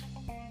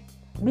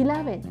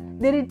 Beloved,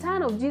 the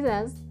return of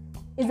Jesus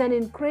is an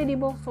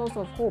incredible source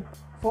of hope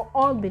for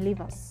all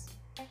believers.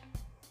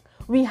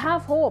 We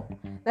have hope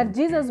that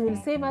Jesus will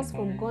save us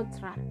from God's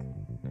wrath.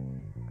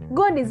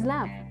 God is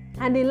love,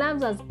 and He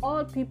loves us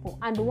all people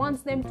and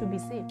wants them to be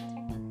saved.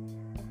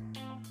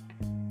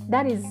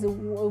 That is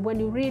when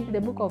you read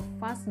the book of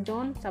 1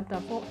 John chapter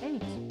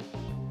 4:8.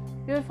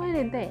 You will find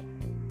it there.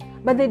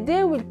 But the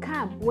day will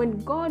come when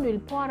God will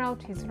pour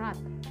out His wrath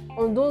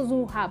on those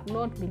who have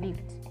not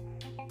believed.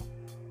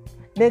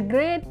 The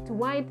great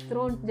white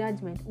throne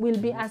judgment will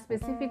be a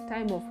specific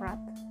time of wrath.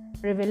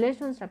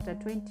 Revelation chapter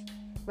 20,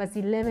 verse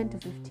 11 to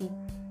 15.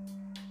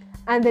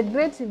 And the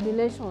great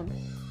tribulation,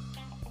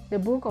 the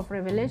book of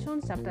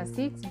Revelation chapter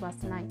 6,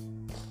 verse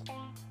 9.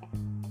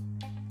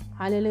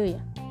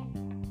 Hallelujah.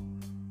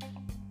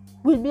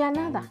 Will be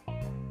another.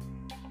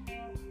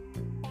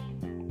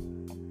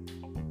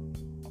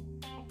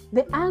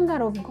 The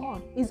anger of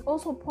God is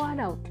also poured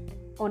out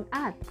on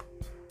earth,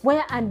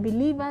 where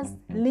unbelievers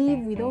live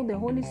without the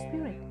Holy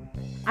Spirit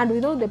and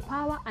without the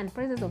power and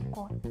presence of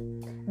God.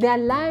 Their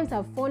lives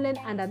have fallen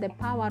under the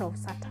power of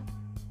Satan.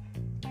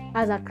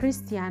 As a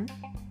Christian,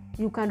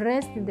 you can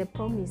rest in the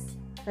promise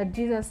that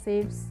Jesus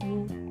saves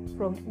you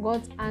from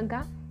God's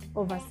anger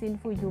over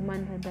sinful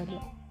human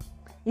rebellion.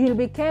 You will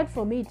be kept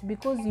from it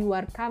because you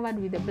are covered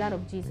with the blood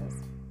of Jesus.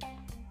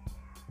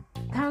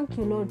 Thank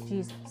you, Lord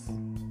Jesus.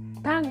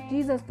 Thank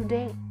Jesus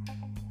today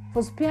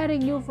for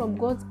sparing you from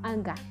God's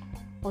anger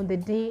on the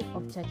day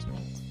of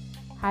judgment.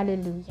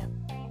 Hallelujah.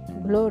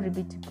 Glory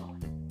be to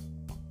God.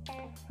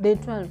 Day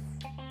 12.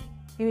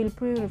 He will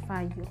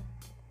purify you.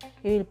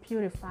 He will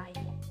purify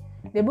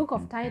you. The book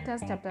of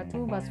Titus chapter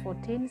 2 verse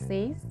 14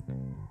 says,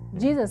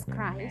 Jesus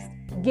Christ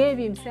gave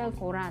Himself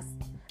for us,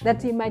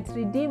 that He might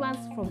redeem us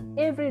from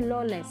every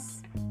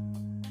lawless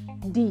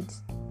deed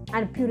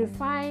and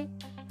purify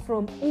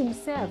from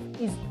Himself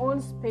His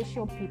own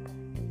special people,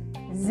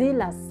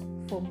 zealous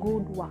for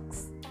good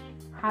works.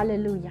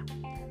 Hallelujah.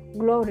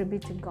 Glory be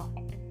to God.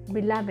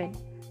 Beloved,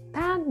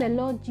 thank the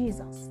Lord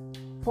Jesus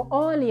for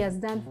all He has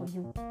done for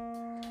you.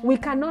 We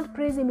cannot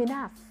praise Him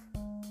enough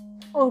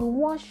or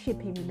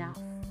worship Him enough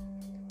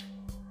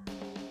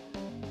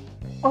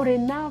or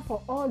enough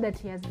for all that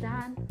He has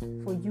done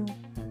for you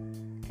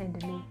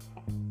and me.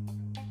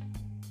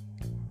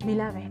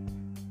 Beloved,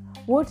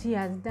 what He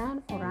has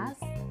done for us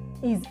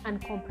is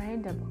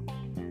incomprehensible.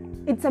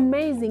 It's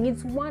amazing,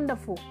 it's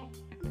wonderful,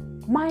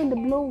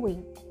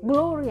 mind-blowing,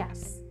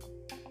 glorious.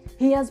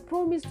 He has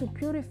promised to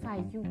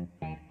purify you.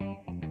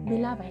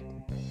 Beloved,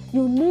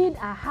 you need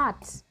a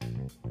heart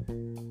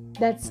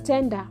that's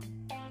tender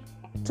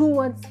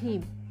towards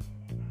Him,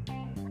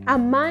 a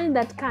mind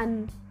that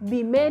can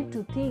be made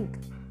to think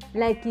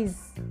like His,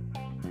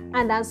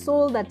 and a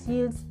soul that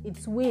yields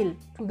its will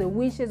to the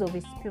wishes of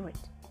His Spirit.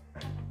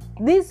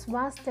 This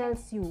verse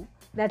tells you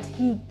that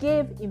He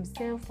gave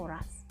Himself for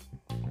us,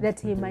 that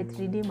He might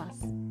redeem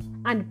us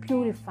and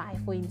purify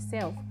for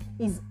Himself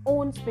His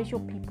own special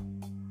people.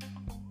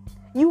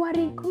 You are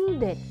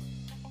included.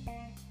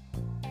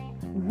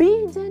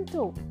 Be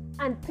gentle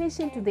and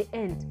patient to the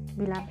end,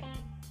 beloved.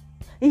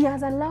 He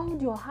has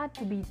allowed your heart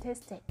to be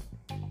tested.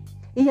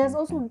 He has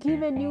also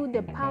given you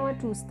the power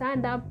to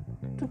stand up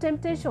to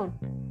temptation.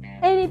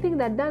 Anything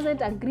that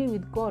doesn't agree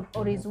with God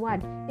or His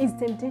word is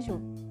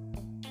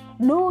temptation.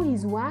 Know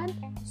His word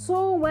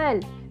so well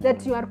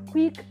that you are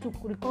quick to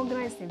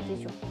recognize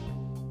temptation.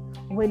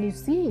 When you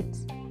see it,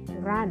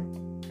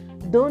 run.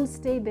 Don't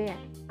stay there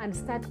and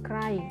start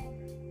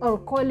crying or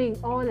calling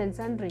all and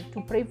sundry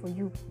to pray for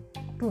you,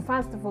 to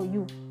fast for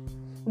you.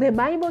 The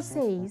Bible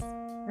says,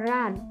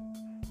 run,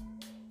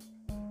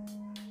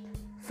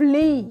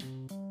 flee,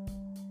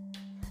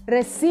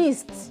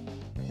 resist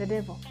the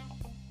devil.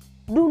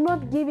 Do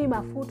not give him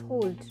a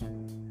foothold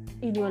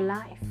in your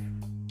life.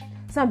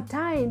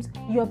 Sometimes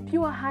your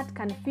pure heart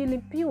can feel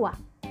impure.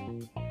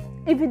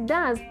 If it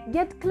does,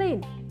 get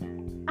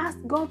clean. Ask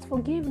God's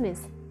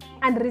forgiveness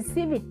and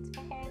receive it.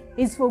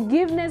 His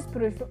forgiveness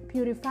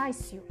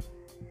purifies you.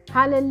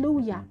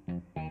 Hallelujah.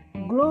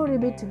 Glory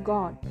be to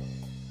God.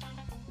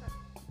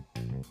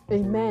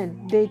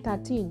 Amen. Day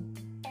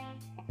 13.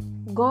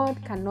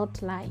 God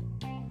cannot lie.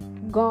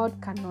 God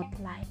cannot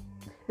lie.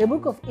 The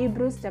book of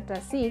Hebrews chapter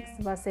 6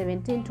 verse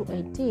 17 to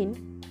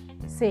 18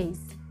 says,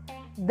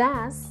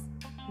 thus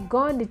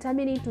God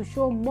determining to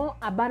show more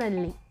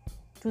abundantly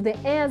to the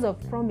heirs of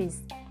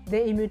promise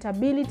the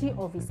immutability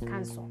of his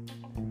counsel,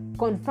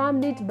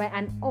 confirmed it by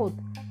an oath,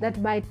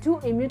 that by two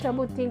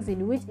immutable things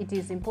in which it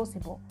is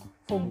impossible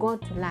for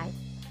God to lie,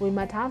 we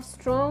might have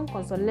strong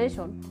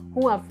consolation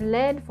who have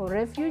fled for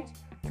refuge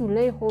to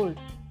lay hold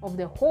of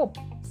the hope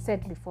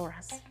set before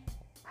us.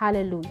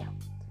 Hallelujah.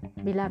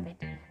 Beloved,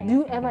 do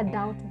you ever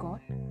doubt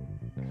God?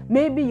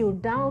 Maybe you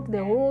doubt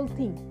the whole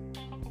thing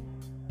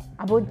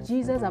about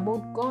Jesus,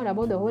 about God,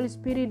 about the Holy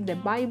Spirit, the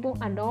Bible,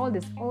 and all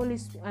the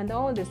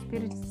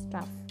Spirit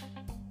stuff.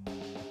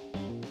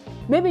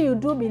 Maybe you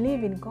do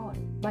believe in God,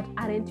 but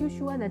aren't you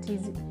sure that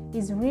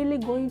He's really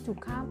going to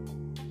come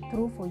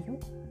through for you?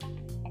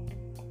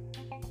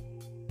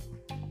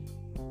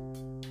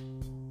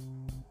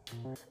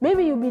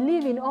 Maybe you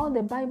believe in all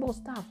the Bible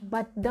stuff,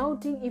 but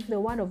doubting if the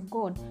Word of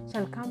God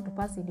shall come to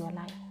pass in your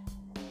life.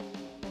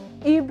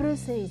 Hebrews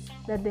says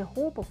that the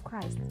hope of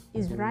Christ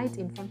is right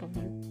in front of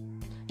you.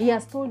 He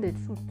has told the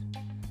truth.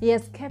 He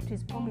has kept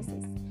his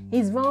promises.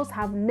 His vows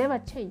have never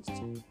changed.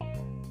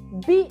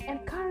 Be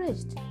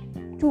encouraged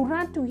to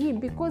run to him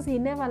because he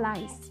never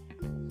lies.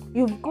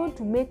 You've got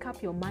to make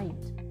up your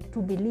mind to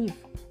believe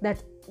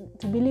that,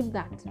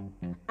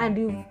 and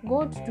you've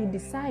got to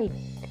decide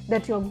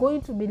that you're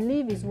going to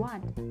believe his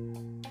word.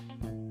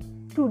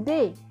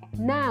 Today,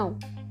 now,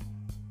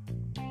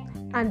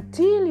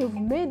 until you've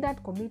made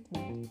that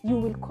commitment, you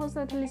will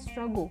constantly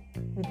struggle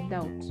with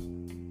doubt.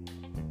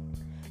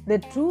 The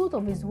truth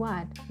of his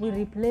word will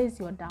replace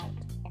your doubt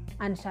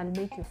and shall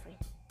make you free.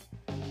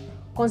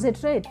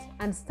 Concentrate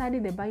and study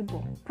the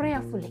Bible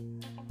prayerfully.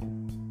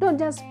 Don't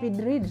just speed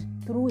read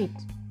through it.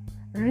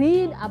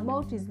 Read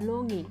about his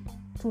longing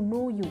to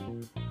know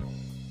you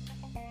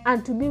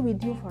and to be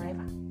with you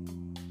forever.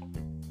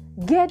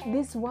 Get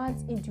these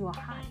words into your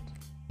heart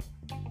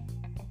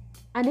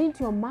and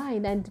into your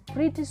mind, and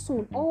pretty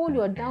soon all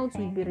your doubts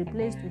will be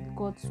replaced with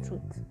God's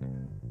truth.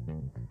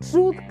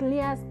 Truth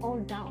clears all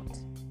doubt,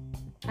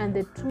 and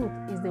the truth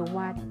is the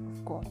word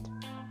of God.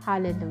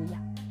 Hallelujah.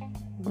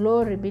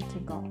 Glory be to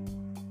God.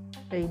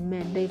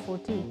 Amen. Day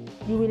 14.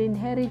 You will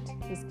inherit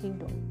his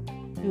kingdom.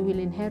 You will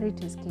inherit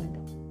his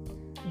kingdom.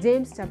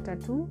 James chapter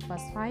 2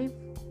 verse 5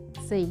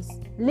 says,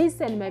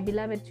 listen, my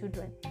beloved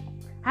children.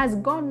 Has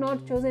God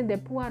not chosen the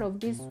poor of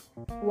this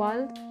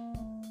world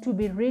to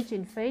be rich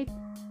in faith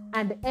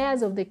and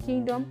heirs of the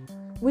kingdom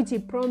which he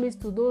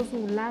promised to those who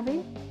love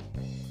him?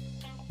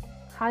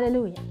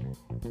 Hallelujah.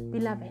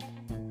 Beloved,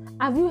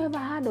 have you ever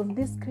heard of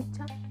this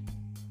scripture?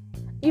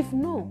 If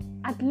no,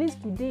 at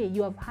least today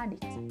you have heard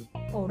it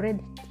or read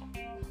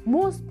it.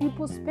 Most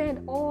people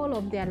spend all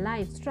of their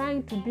lives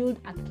trying to build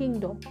a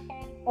kingdom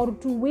or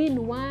to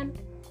win one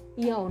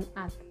year on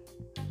earth.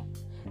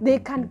 They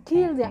can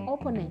kill their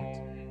opponent,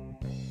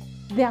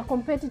 their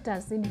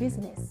competitors in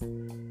business,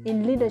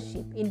 in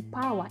leadership, in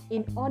power,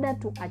 in order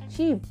to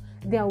achieve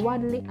their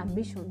worldly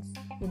ambitions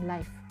in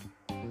life.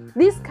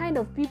 This kind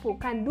of people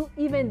can do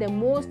even the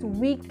most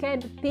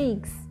wicked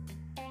things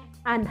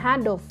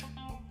unheard of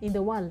in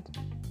the world.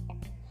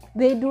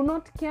 They do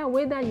not care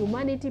whether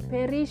humanity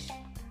perish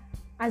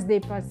as they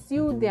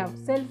pursue their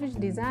selfish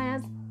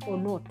desires or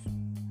not.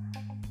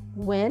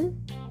 Well,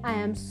 I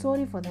am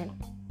sorry for them.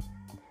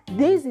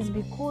 This is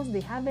because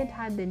they haven't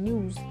heard the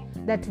news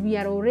that we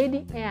are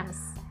already heirs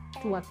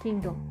to a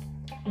kingdom,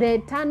 the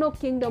eternal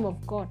kingdom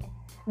of God,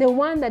 the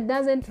one that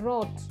doesn't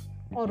rot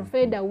or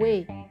fade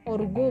away or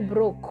go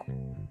broke.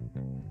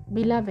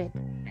 Beloved,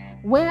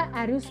 where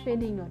are you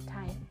spending your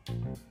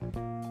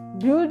time?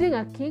 Building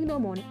a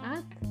kingdom on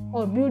earth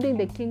or building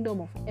the kingdom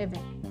of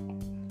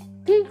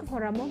heaven? Think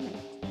for a moment.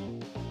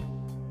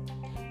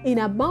 In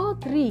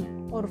about 3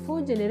 or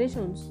 4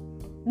 generations,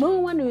 no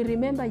one will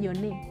remember your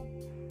name.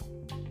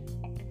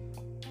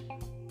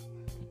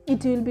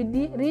 It will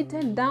be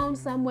written down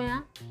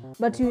somewhere,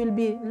 but you will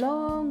be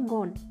long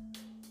gone.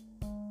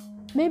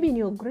 Maybe in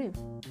your grave,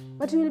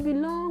 but you will be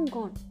long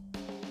gone.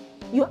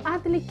 Your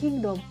earthly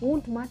kingdom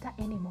won't matter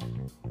anymore.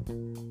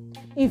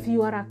 If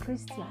you are a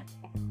Christian,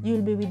 you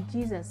will be with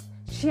Jesus,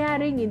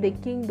 sharing in the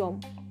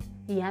kingdom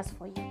he has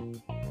for you.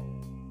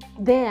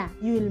 there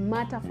you will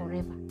matter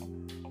forever.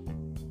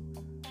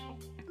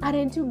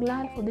 Aren't you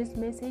glad for this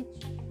message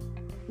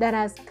that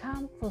has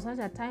come for such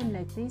a time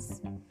like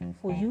this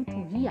for you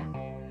to hear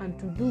and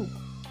to do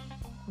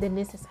the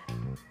necessary?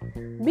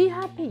 Be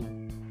happy.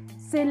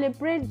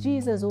 Celebrate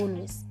Jesus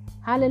always.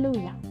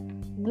 Hallelujah.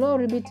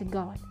 Glory be to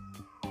God.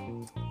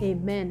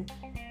 Amen.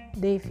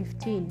 Day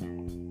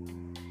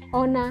 15.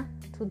 Honor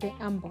to the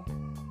humble.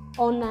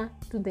 Honor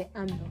to the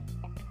humble.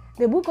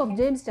 The book of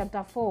James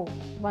chapter 4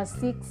 verse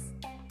 6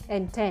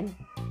 and 10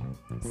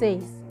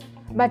 says,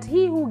 but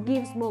he who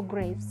gives more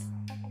grace,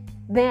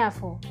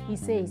 therefore, he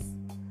says,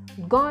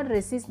 God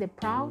resists the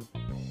proud,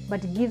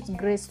 but gives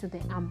grace to the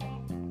humble.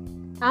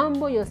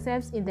 Humble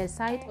yourselves in the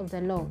sight of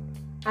the Lord,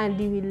 and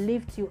he will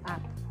lift you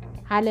up.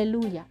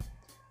 Hallelujah.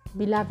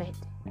 Beloved,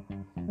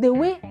 the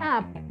way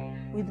up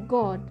with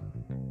God,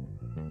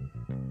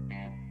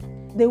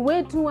 the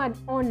way toward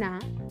honor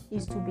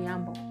is to be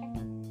humble.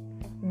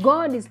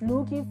 God is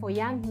looking for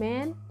young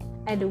men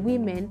and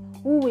women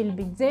who will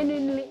be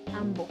genuinely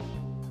humble,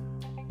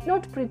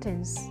 not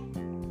pretense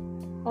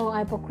or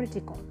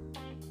hypocritical.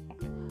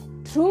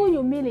 True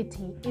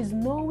humility is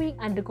knowing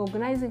and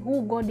recognizing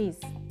who God is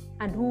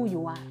and who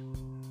you are.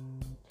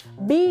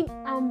 Being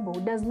humble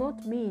does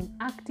not mean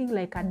acting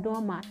like a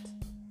doormat,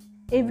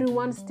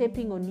 everyone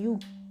stepping on you,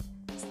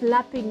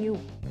 slapping you,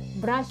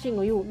 brushing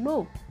on you.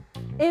 No,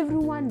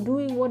 everyone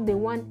doing what they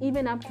want,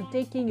 even up to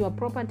taking your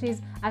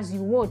properties as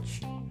you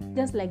watch,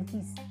 just like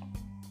this,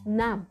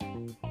 numb,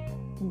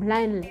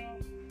 blindly.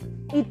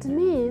 It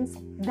means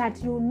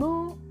that you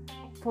know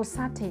for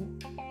certain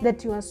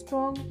that you are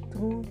strong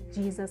through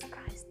Jesus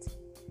Christ.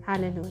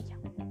 Hallelujah.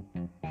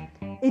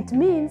 It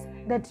means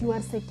that you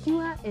are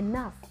secure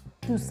enough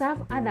to serve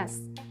others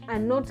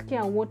and not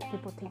care what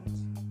people think.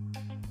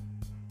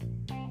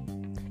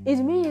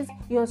 It means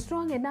you are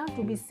strong enough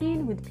to be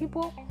seen with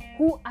people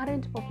who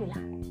aren't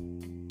popular.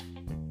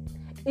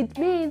 It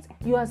means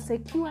you are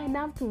secure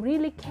enough to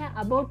really care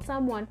about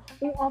someone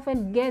who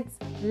often gets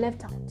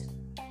left out.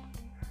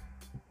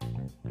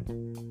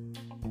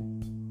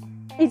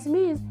 It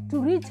means to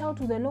reach out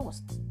to the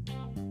lost.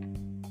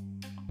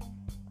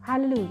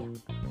 Hallelujah.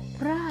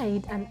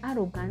 Pride and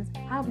arrogance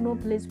have no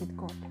place with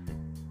God.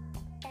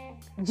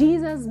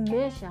 Jesus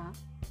measures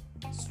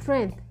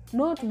strength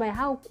not by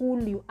how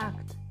cool you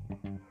act,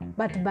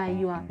 but by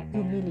your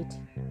humility.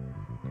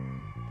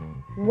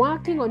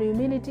 Working on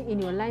humility in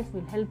your life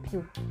will help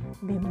you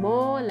be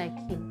more like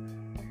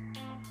Him.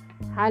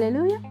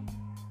 Hallelujah.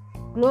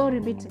 Glory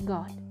be to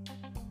God.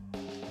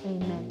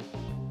 Amen.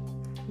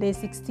 Day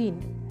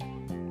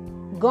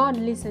 16. God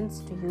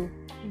listens to you.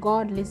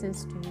 God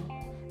listens to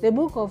you. The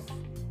book of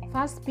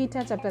 1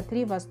 Peter chapter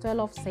 3 verse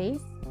 12 says,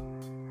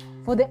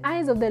 for the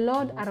eyes of the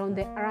Lord are on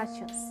the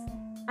righteous,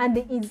 and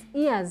his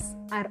ears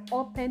are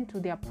open to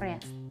their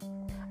prayers.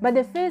 But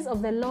the face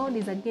of the Lord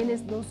is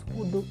against those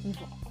who do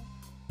evil.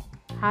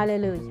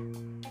 Hallelujah.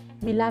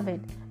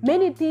 Beloved,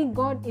 many think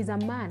God is a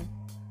man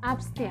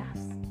upstairs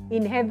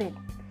in heaven,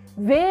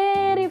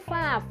 very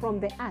far from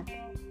the earth.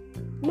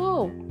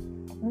 No,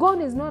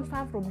 God is not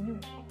far from you.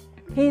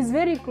 He is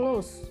very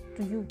close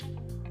to you.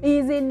 He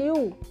is in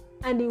you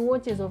and He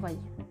watches over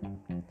you.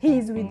 He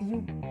is with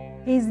you.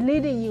 He is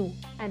leading you,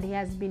 and He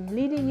has been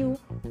leading you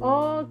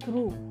all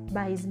through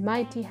by His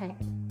mighty hand.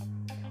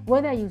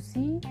 Whether you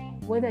see,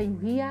 whether you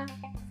hear,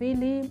 feel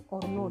Him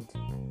or not.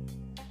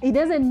 It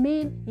doesn't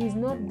mean He is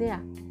not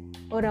there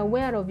or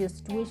aware of your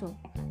situation,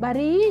 but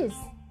He is.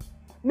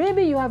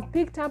 Maybe you have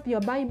picked up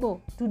your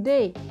Bible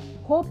today,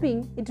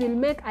 hoping it will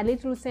make a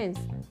little sense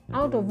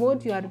out of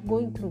what you are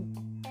going through.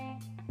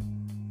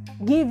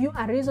 Give you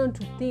a reason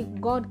to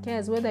think God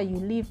cares whether you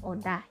live or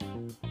die.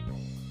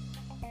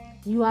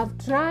 You have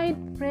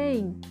tried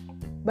praying,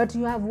 but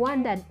you have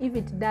wondered if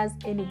it does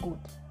any good.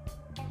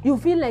 You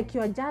feel like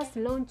you are just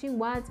launching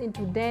words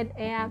into dead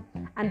air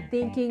and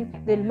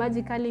thinking they'll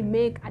magically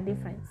make a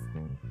difference.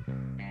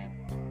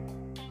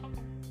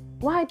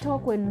 Why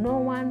talk when no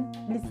one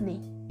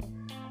listening?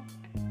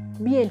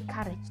 Be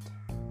encouraged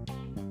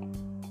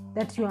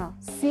that your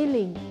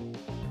ceiling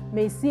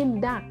may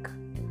seem dark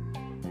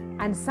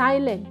and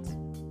silent,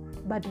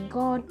 but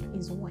God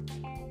is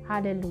watching.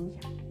 Hallelujah.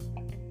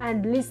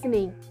 And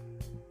listening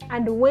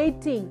and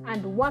waiting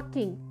and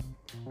working.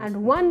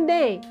 And one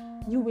day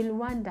you will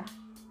wonder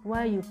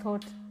why you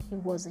thought He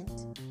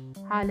wasn't.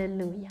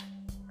 Hallelujah.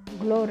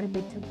 Glory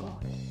be to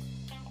God.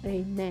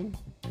 Amen.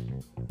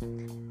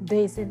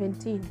 Day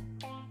 17.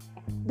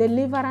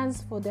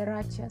 Deliverance for the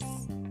righteous.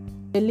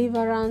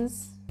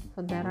 Deliverance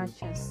for the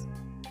righteous.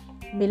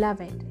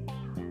 Beloved,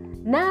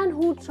 none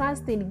who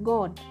trust in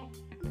God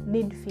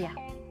need fear.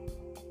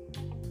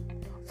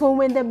 For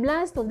when the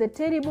blast of the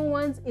terrible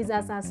ones is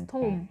as a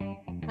storm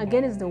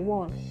against the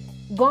wall,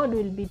 God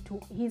will be to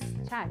His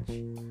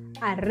church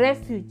a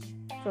refuge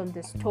from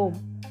the storm.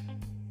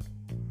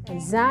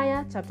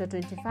 Isaiah chapter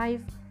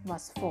 25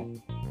 verse 4.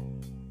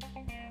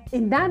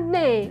 In that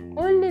day,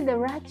 only the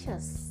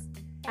righteous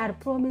are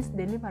promised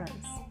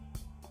deliverance.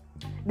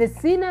 The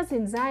sinners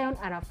in Zion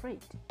are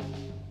afraid.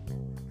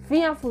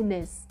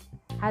 Fearfulness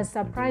has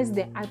surprised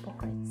the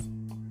hypocrites.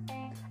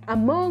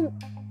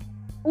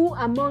 Who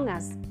among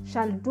us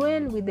shall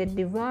dwell with the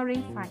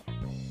devouring fire?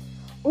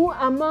 Who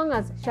among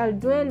us shall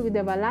dwell with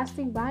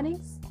everlasting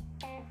burnings?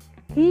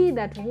 He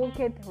that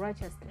walketh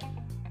righteously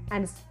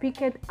and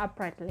speaketh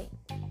uprightly,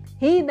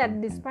 he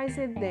that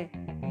despiseth the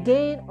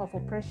gain of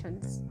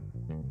oppressions,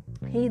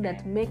 he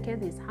that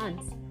maketh his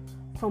hands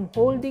from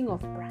holding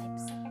of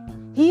bribes,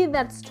 he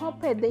that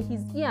stoppeth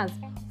his ears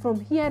from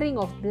hearing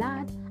of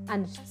blood,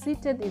 and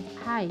sitteth his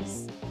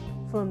eyes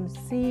from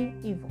seeing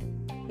evil,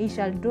 he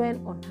shall dwell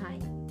on high.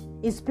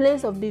 His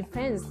place of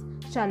defense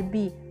shall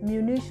be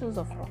munitions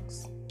of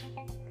rocks.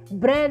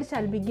 Bread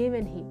shall be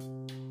given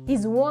him,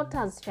 his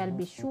waters shall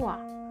be sure.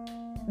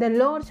 The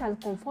Lord shall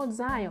comfort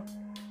Zion,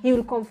 he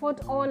will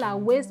comfort all our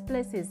waste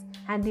places,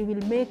 and he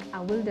will make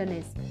a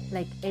wilderness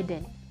like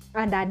Eden,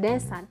 and a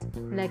desert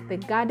like the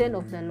garden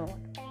of the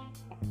Lord.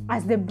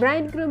 As the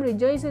bridegroom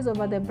rejoices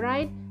over the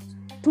bride,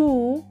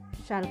 too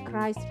shall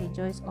Christ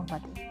rejoice over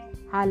thee.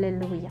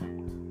 Hallelujah.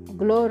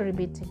 Glory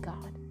be to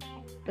God.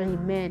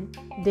 Amen.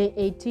 Day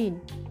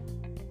 18.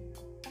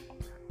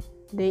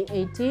 Day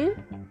 18.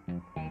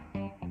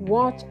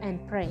 Watch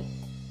and pray.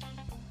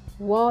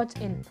 Watch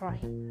and pray.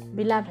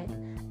 Beloved,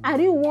 are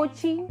you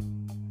watching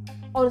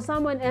or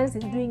someone else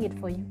is doing it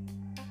for you?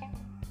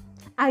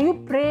 Are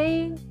you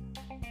praying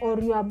or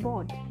you are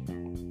bored?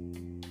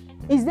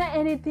 Is there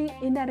anything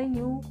hindering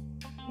you,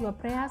 your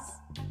prayers?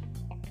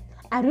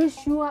 Are you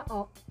sure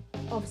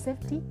of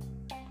safety?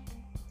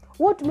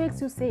 What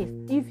makes you safe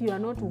if you are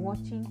not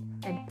watching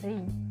and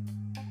praying?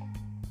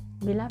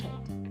 Beloved,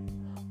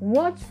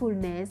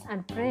 watchfulness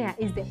and prayer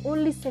is the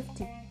only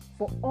safety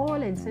for all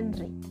and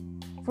sundry,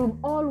 from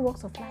all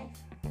walks of life.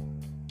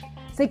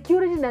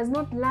 Security does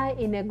not lie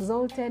in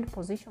exalted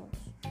positions,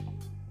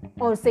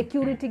 or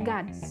security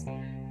guards,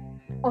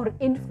 or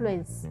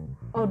influence,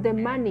 or the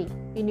money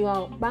in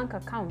your bank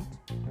account,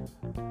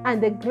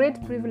 and the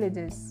great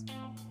privileges.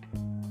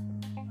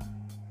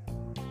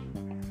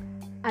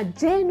 A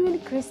genuine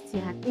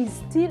Christian is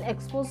still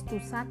exposed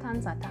to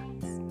Satan's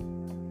attacks.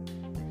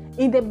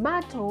 In the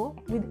battle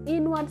with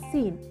inward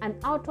sin and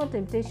outward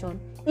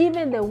temptation,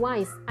 even the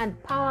wise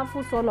and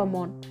powerful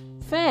Solomon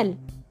fell.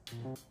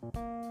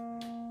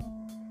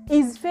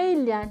 His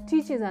failure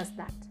teaches us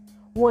that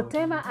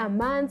whatever a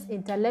man's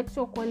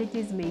intellectual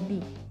qualities may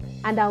be,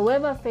 and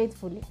however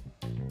faithfully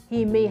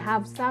he may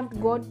have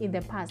served God in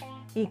the past,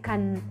 he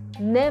can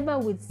never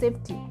with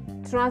safety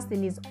trust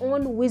in his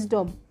own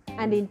wisdom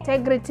and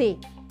integrity.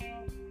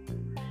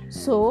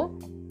 So,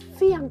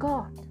 fear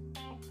God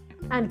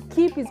and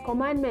keep his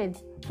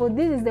commandments, for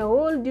this is the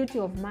whole duty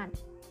of man.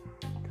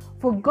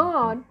 For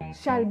God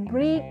shall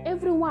bring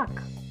every work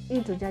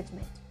into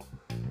judgment,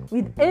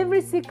 with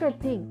every secret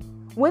thing,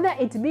 whether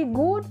it be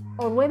good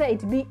or whether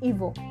it be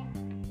evil.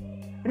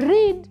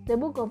 Read the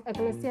book of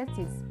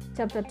Ecclesiastes,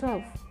 chapter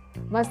 12,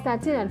 verse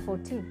 13 and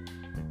 14.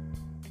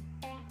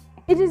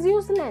 It is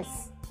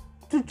useless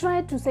to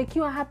try to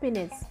secure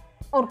happiness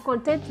or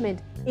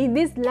contentment in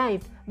this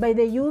life by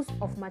the use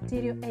of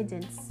material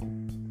agents,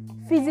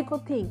 physical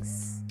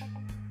things,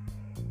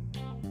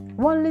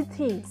 worldly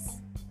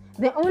things.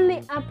 The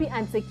only happy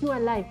and secure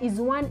life is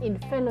one in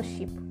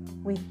fellowship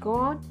with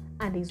God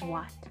and His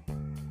Word.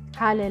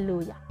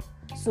 Hallelujah.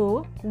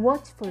 So,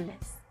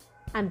 watchfulness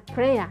and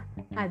prayer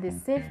are the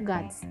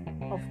safeguards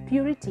of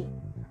purity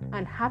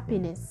and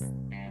happiness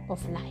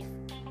of life.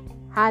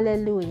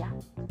 Hallelujah.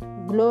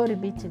 Glory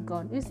be to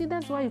God. You see,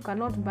 that's why you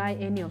cannot buy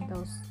any of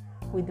those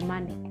with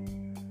money.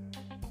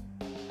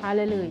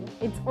 Hallelujah.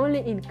 It's only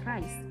in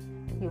Christ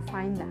you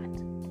find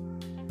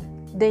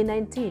that. Day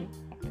 19.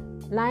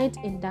 Light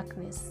in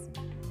darkness.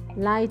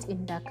 Light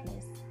in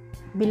darkness.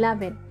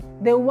 Beloved,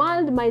 the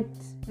world might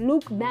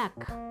look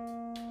dark,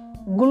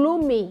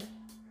 gloomy,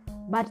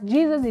 but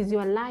Jesus is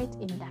your light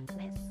in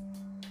darkness.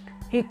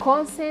 He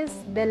causes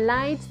the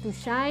light to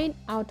shine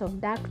out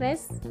of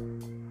darkness.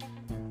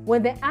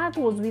 When the earth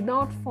was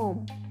without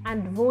form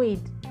and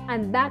void,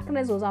 and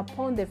darkness was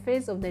upon the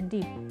face of the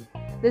deep,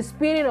 the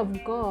Spirit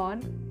of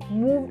God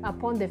moved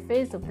upon the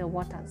face of the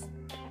waters.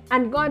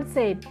 And God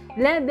said,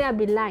 "Let there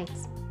be light,"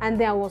 and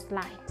there was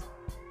light.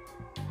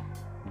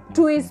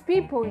 To His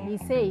people He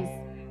says,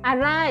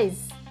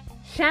 "Arise,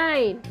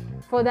 shine,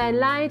 for thy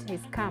light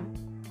is come,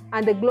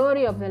 and the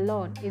glory of the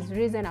Lord is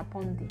risen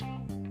upon thee."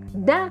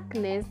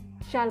 Darkness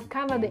shall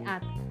cover the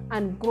earth,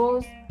 and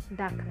gross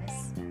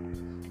darkness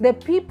the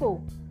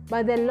people,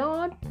 but the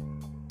Lord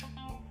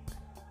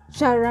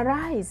shall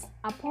arise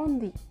upon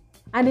thee,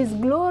 and His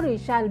glory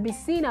shall be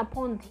seen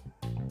upon thee.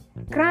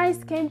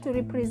 Christ came to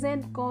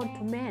represent God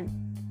to men.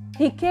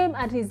 He came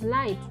as His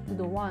light to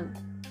the world,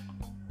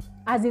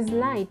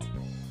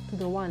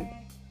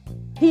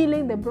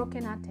 healing the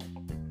brokenhearted,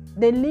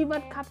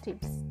 delivered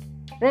captives,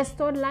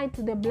 restored light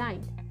to the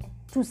blind,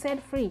 to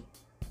set free.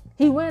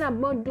 He went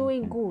about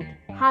doing good.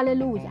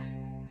 Hallelujah.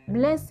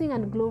 Blessing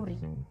and glory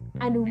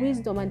and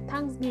wisdom and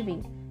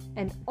thanksgiving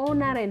and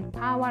honor and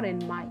power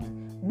and might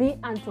be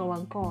unto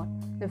our God,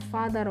 the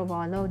Father of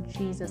our Lord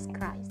Jesus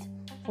Christ,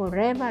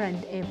 forever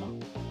and ever.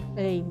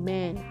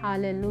 Amen.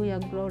 Hallelujah.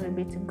 Glory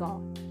be to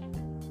God.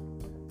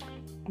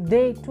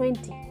 Day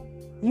 20.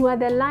 You are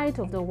the light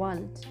of the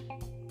world.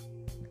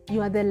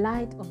 You are the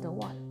light of the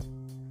world.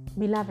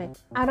 Beloved,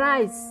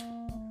 arise.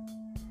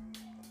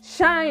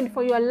 Shine,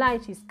 for your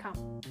light is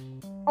come.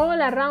 All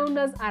around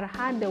us are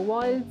heard the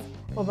words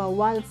of a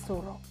world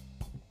sorrow.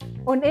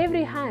 On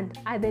every hand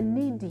are the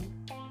needy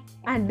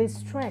and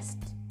distressed.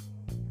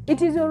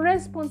 It is your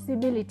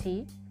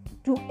responsibility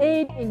to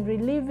aid in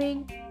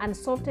relieving and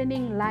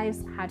softening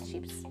life's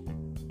hardships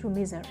to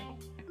misery.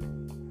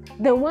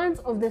 The wants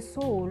of the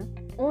soul,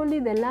 only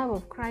the love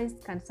of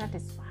Christ can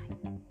satisfy.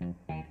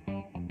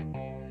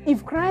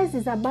 If Christ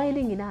is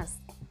abiding in us,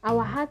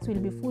 our hearts will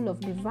be full of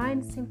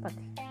divine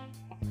sympathy.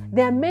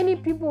 There are many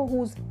people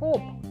whose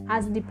hope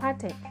has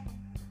departed.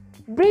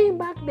 Bring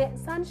back the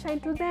sunshine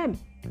to them.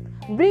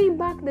 Bring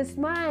back the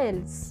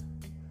smiles,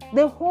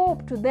 the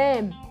hope to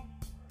them.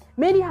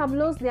 Many have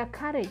lost their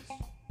courage.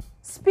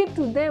 Speak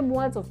to them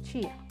words of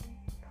cheer.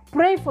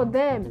 Pray for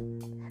them.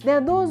 There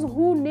are those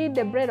who need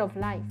the bread of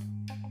life.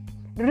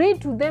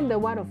 Read to them the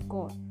word of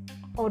God,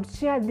 or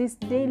share these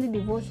daily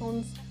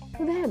devotions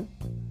to them.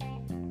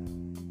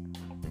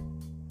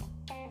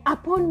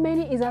 Upon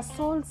many is a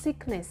soul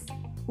sickness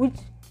which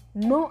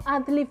no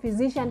earthly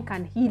physician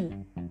can heal.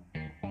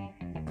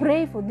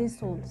 Pray for these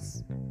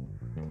souls.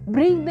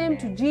 Bring them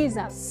to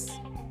Jesus.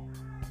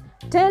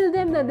 Tell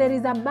them that there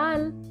is a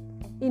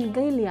balm in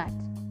Gilead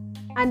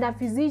and a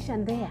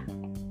physician there.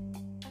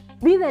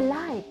 Be the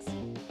light,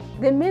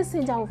 the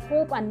messenger of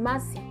hope and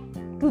mercy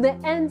to the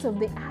ends of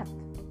the earth.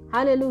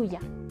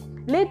 Hallelujah.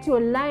 Let your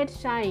light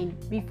shine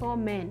before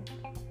men,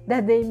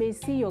 that they may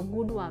see your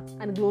good works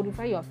and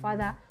glorify your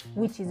Father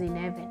which is in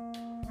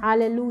heaven.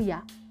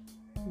 Hallelujah.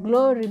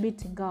 Glory be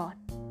to God.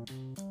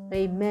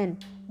 Amen.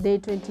 Day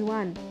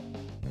 21.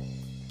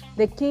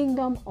 The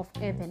kingdom of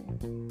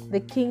heaven.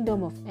 The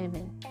kingdom of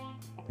heaven.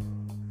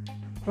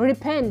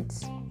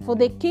 Repent, for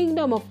the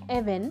kingdom of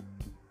heaven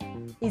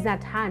is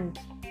at hand.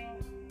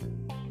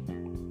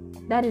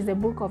 That is the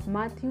book of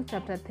Matthew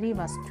chapter 3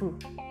 verse 2.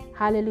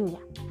 Hallelujah.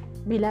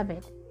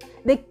 Beloved,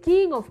 the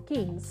King of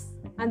Kings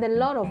and the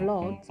Lord of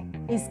Lords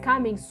is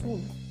coming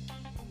soon.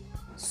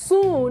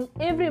 Soon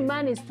every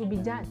man is to be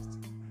judged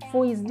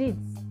for his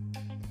deeds.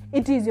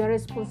 It is your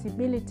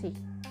responsibility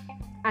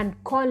and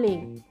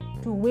calling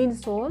to win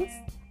souls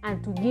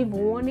and to give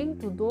warning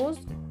to those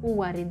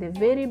who are in the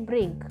very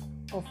brink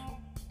of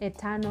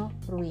eternal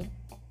ruin.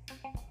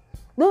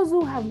 Those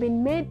who have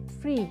been made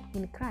free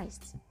in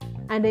Christ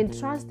and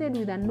entrusted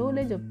with a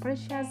knowledge of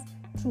precious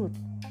truth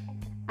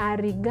are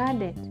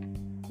regarded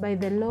by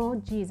the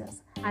Lord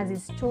Jesus as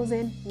his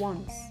chosen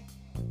ones,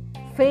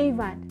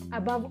 favored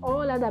above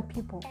all other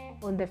people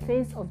on the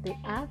face of the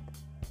earth,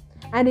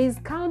 and is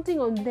counting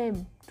on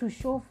them to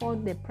show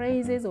forth the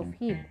praises of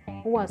him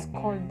who has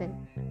called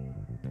them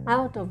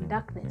out of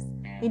darkness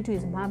into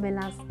his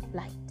marvelous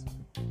light.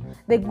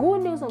 The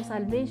good news of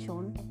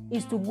salvation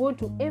is to go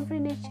to every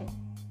nation,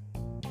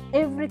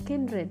 every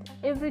kindred,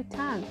 every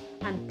tongue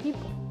and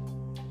people.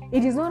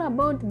 It is not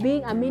about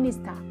being a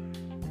minister,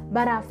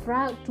 but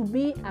to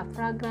be a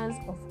fragrance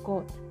of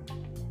God,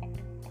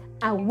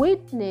 a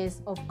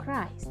witness of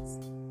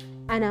Christ,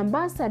 an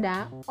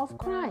ambassador of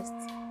Christ.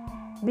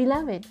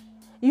 Beloved,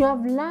 you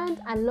have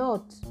learned a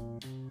lot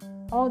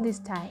all this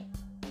time.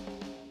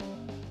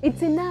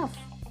 It's enough.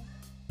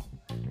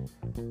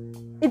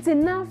 It's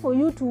enough for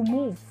you to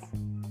move.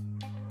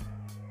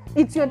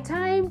 It's your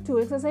time to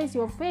exercise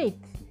your faith.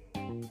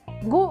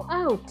 Go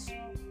out.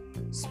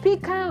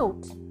 Speak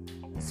out.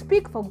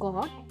 Speak for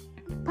God.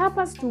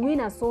 Purpose to win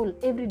a soul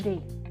every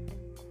day.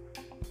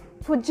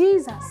 For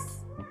Jesus.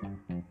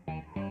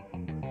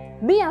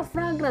 Be a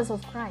fragrance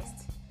of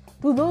Christ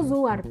to those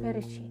who are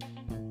perishing.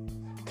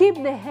 Keep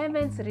the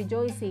heavens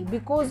rejoicing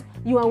because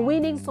you are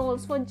winning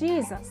souls for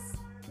Jesus.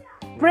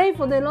 Pray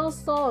for the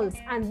lost souls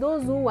and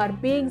those who are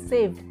being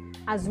saved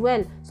as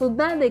well, so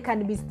that they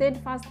can be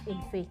steadfast in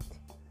faith.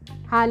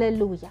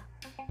 Hallelujah.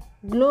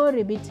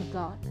 Glory be to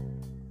God.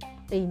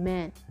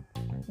 Amen.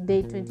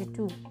 Day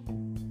 22.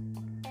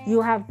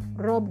 You have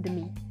robbed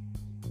me.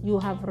 You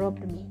have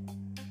robbed me.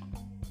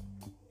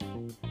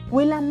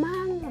 Will a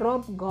man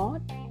rob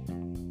God?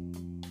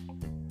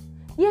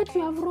 Yet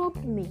you have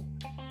robbed me.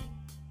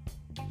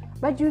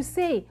 But you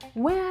say,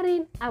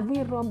 wherein have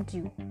we robbed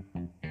you?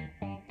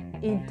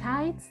 In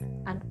tithes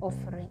and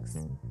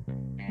offerings.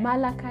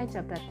 Malachi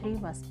chapter 3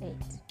 verse 8.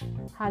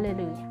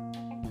 Hallelujah.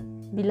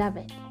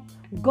 Beloved,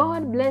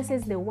 God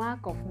blesses the work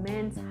of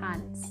men's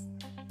hands,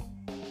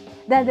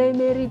 that they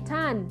may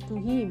return to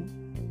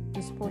him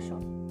his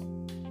portion.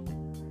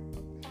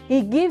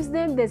 He gives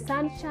them the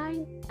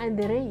sunshine and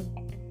the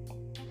rain.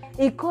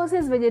 He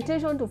causes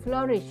vegetation to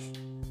flourish.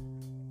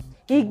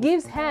 He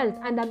gives health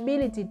and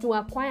ability to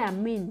acquire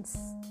means.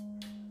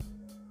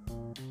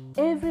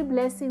 Every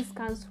blessing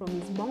comes from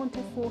his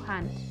bountiful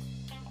hand,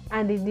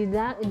 and he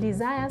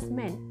desires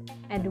men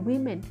and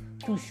women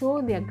to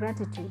show their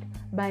gratitude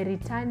by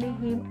returning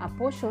him a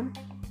portion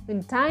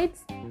in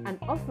tithes and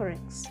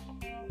offerings.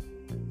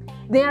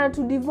 They are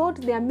to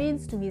devote their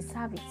means to his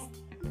service,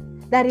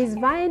 that his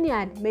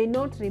vineyard may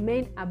not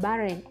remain a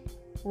barren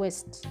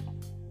waste.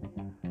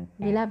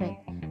 Beloved,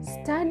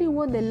 study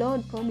what the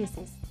Lord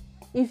promises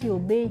if you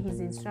obey his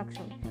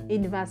instruction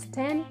in verse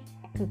 10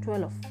 to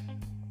 12,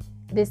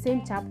 the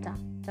same chapter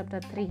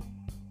 3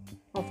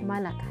 of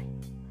Malachi.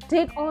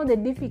 Take all the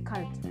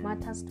difficult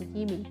matters to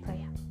him in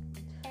prayer.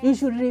 You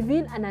should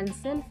reveal an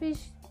unselfish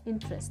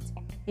interest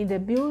in the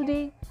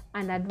building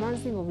and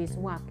advancing of his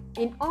work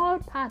in all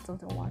parts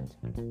of the world.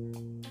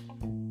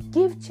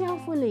 Give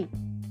cheerfully,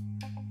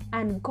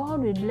 and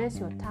God will bless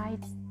your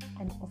tithes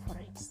and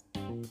offerings.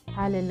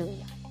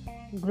 Hallelujah.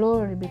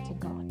 Glory be to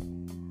God.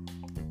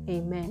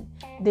 Amen.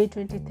 Day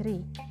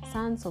 23,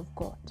 Sons of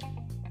God.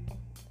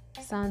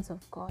 Sons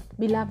of God.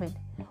 Beloved,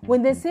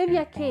 when the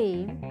Savior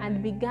came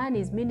and began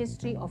his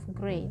ministry of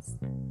grace,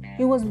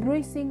 he was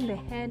bruising the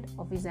head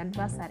of his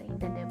adversary,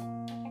 the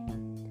devil.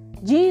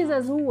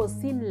 Jesus, who was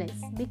sinless,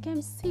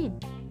 became sin.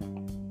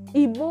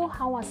 He bore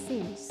our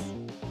sins,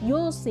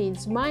 your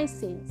sins, my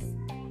sins.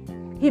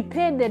 He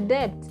paid the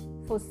debt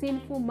for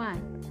sinful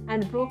man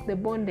and broke the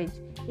bondage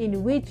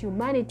in which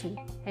humanity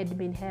had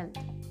been held.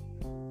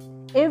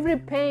 Every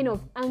pain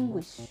of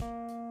anguish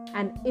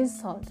and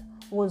insult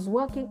was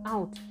working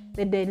out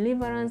the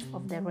deliverance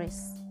of the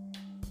race.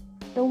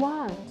 The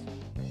world,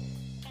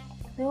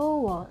 the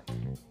whole world.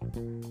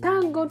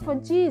 Thank God for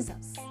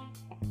Jesus.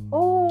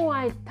 Oh,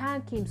 I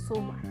thank him so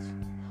much.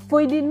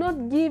 For he did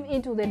not give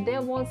into the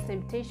devil's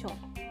temptation,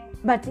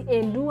 but he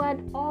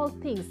endured all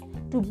things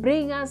to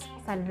bring us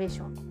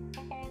salvation.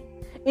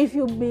 If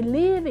you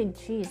believe in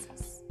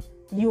Jesus,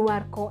 you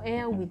are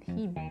co-heir with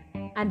him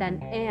and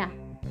an heir,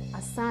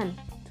 a son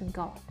to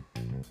God.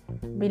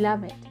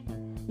 Beloved,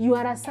 you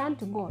are a son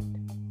to God.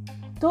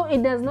 Though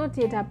it does not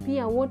yet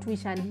appear what we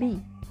shall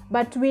be,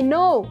 but we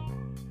know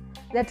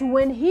that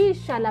when he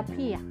shall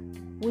appear,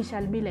 we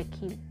shall be like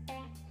him.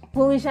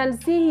 For we shall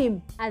see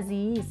him as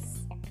he is.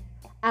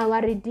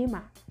 Our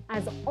Redeemer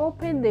has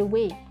opened the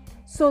way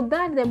so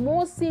that the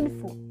most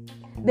sinful,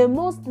 the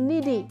most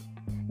needy,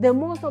 the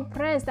most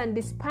oppressed and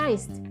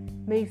despised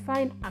may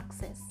find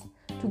access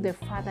to the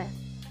Father.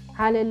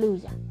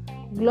 Hallelujah.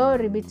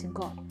 Glory be to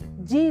God.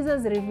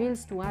 Jesus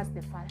reveals to us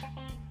the Father.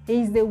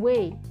 He is the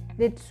way,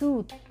 the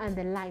truth, and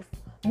the life.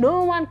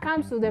 No one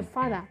comes to the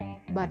Father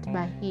but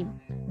by him.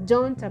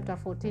 John chapter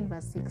 14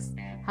 verse 6.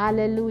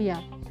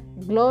 Hallelujah.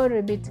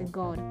 Glory be to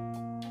God.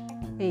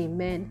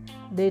 Amen.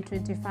 Day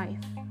 25.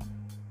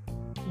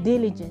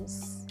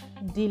 Diligence.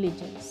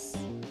 Diligence.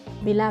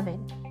 Beloved,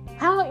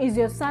 how is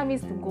your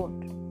service to God?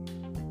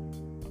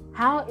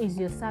 How is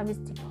your service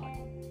to God?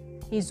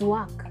 His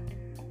work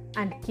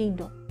and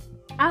kingdom.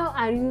 How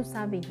are you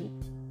serving him?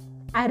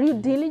 Are you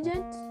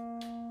diligent?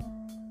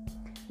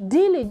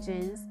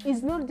 Diligence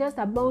is not just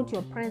about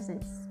your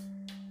presence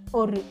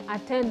or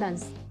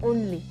attendance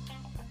only,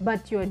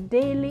 but your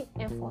daily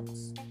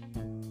efforts.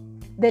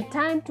 The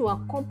time to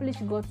accomplish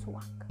God's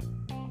work.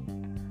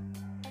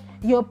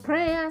 Your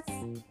prayers,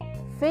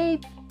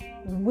 faith,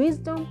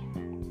 wisdom,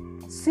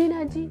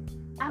 synergy,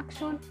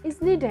 action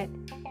is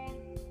needed.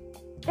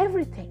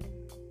 Everything.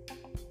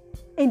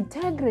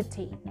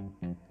 Integrity,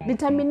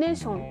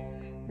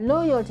 determination,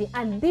 loyalty,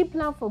 and deep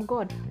love for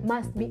God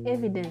must be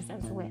evidence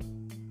as well.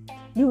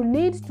 You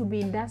need to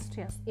be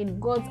industrious in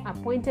God's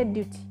appointed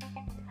duty.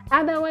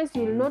 Otherwise,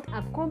 you will not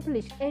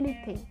accomplish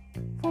anything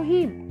for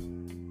him.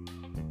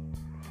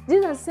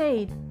 Jesus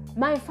said,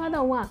 "My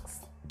Father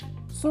works,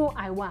 so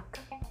I work."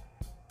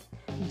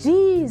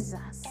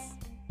 Jesus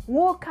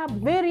woke up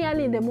very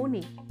early in the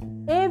morning,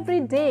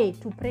 every day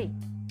to pray,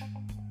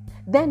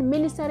 then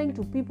ministering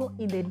to people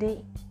in the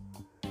day.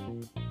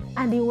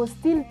 And he was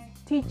still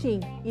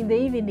teaching in the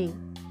evening,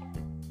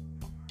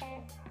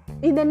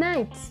 in the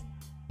night,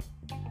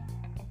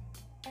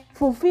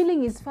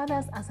 fulfilling his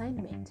Father's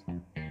assignment,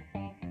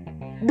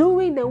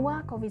 doing the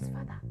work of his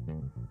Father,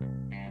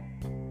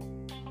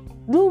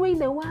 doing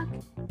the work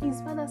his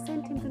Father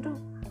sent him to do.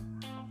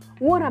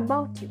 What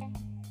about you?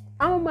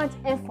 How much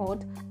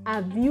effort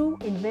have you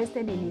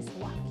invested in his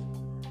work?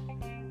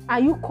 Are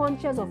you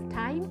conscious of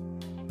time?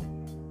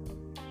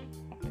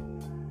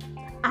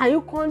 Are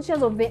you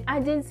conscious of the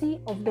urgency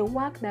of the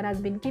work that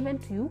has been given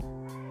to you?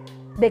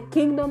 The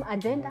kingdom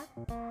agenda,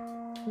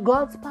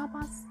 God's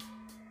purpose,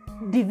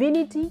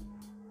 divinity?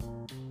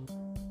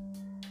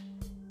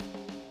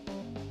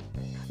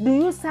 Do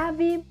you serve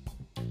him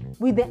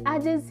with the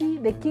urgency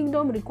the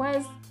kingdom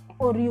requires,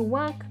 or you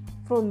work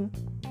from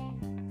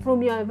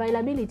your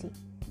availability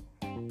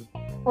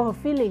or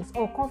feelings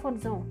or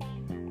comfort zone?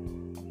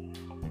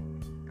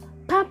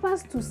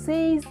 Purpose to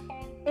seize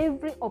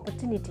every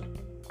opportunity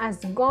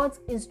as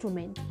God's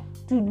instrument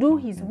to do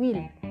his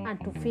will and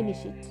to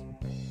finish it.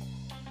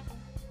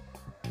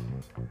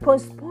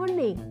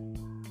 Postponing,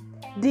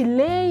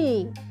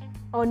 delaying,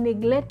 or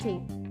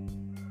neglecting,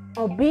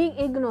 or being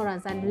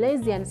ignorant and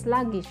lazy and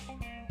sluggish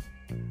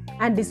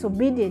and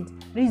disobedient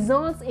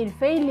results in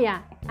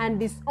failure and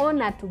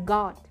dishonor to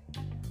God.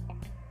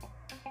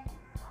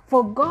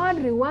 For God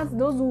rewards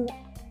those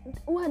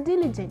who are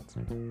diligent,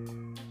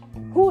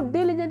 who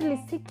diligently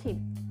seek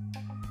him,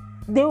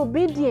 the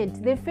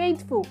obedient, the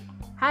faithful.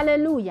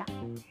 Hallelujah.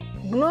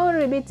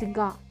 Glory be to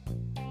God.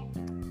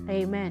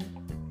 Amen.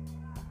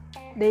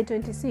 Day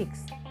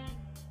 26.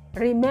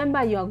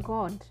 Remember your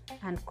God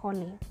and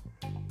calling.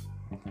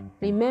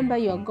 Remember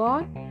your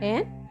God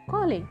and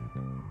calling.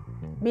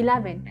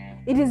 Beloved,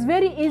 it is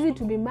very easy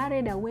to be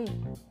married away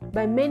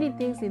by many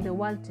things in the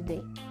world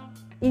today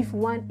if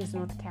one is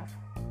not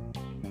careful.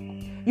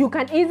 You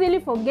can easily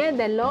forget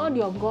the Lord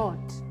your God.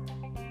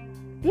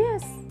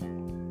 Yes,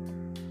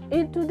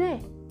 in today,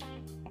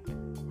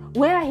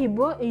 where he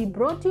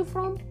brought you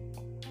from,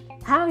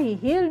 how he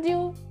healed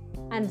you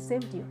and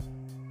saved you,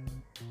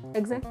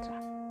 etc.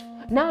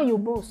 Now you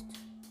boast,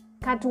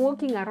 cat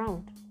walking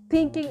around,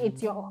 thinking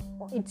it's your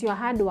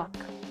hard work,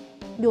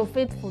 your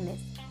faithfulness,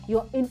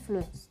 your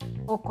influence,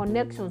 or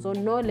connections, or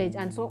knowledge,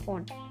 and so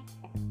on.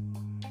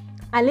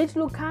 A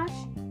little cash,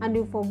 and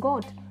you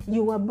forgot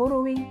you were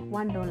borrowing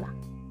 $1.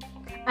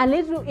 A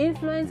little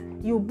influence,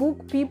 you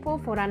book people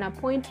for an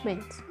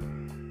appointment.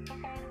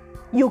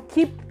 You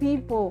keep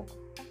people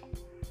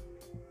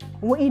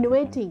in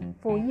waiting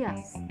for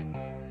years.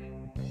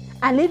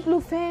 A little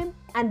fame,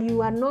 and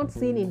you are not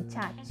seen in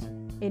church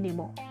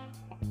anymore.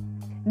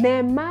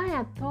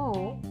 Nehemiah,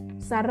 though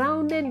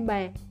surrounded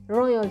by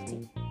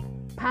royalty,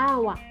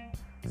 power,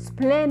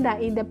 splendor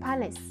in the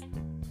palace,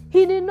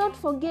 he did not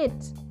forget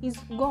his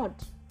God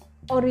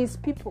or his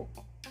people.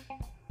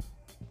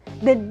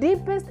 The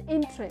deepest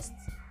interest,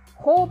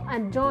 hope,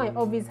 and joy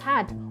of his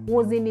heart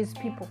was in his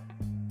people,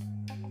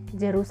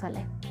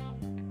 Jerusalem.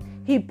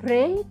 He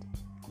prayed,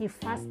 he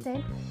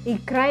fasted, he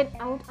cried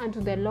out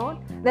unto the Lord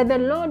that the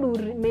Lord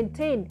would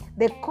maintain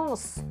the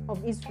cause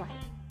of Israel,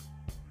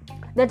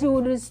 that he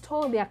would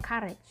restore their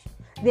courage,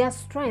 their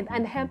strength,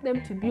 and help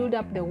them to build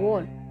up the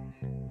wall.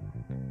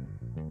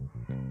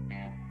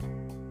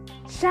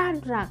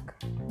 Shadrach,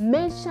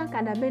 Meshach,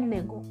 and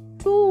Abednego,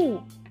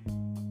 two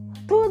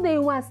they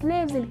were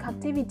slaves in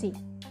captivity.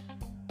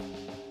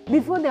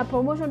 Before their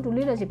promotion to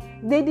leadership,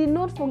 they did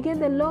not forget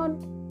the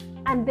Lord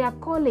and their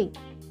calling.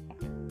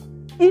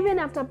 Even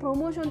after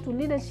promotion to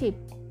leadership,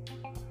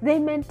 they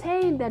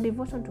maintained their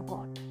devotion to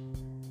God.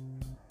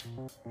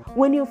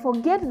 When you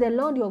forget the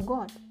Lord your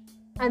God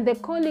and the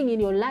calling in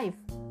your life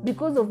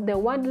because of the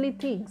worldly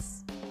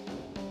things,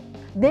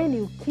 then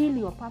you kill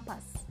your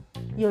purpose,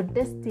 your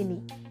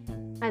destiny,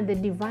 and the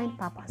divine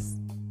purpose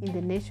in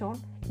the nation,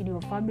 in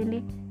your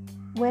family,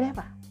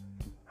 wherever.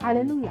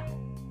 Hallelujah.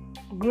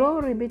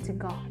 Glory be to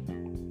God.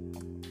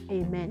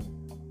 Amen.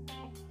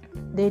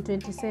 Day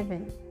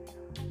 27.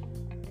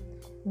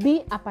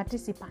 Be a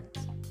participant.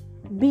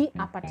 Be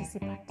a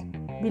participant.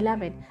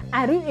 Beloved,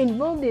 are you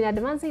involved in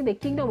advancing the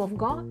kingdom of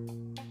God?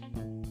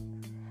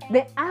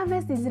 The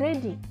harvest is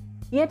ready,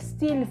 yet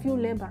still few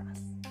laborers.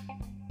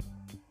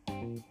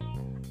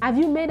 Have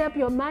you made up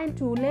your mind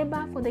to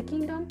labor for the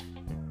kingdom?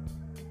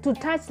 To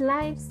touch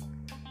lives,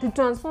 to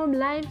transform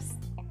lives,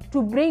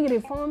 to bring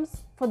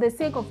reforms for the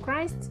sake of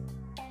Christ,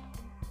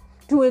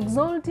 to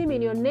exalt him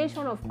in your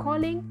nation of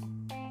calling?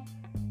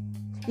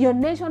 Your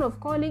nation of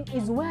calling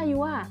is where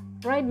you are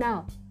right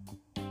now.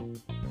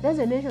 That's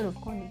a nation of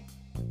calling.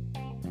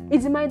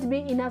 It might be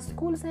in a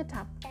school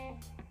setup,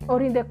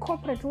 or in the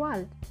corporate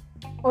world,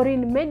 or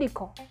in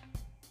medical,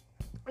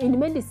 in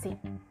medicine,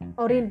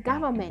 or in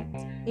government,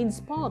 in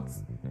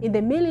sports, in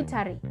the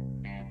military,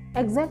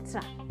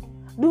 etc.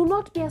 Do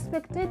not be a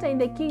spectator in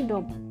the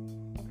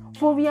kingdom,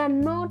 for we are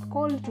not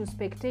called to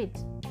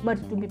spectate, but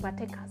to be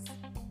partakers,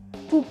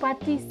 to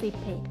participate,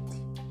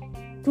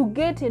 to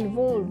get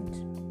involved.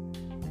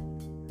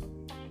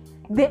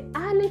 The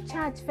early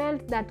church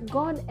felt that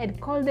God had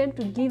called them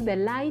to give the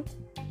light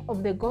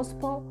of the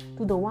gospel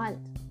to the world.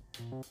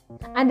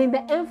 And in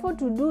the effort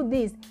to do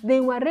this, they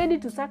were ready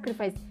to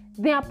sacrifice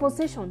their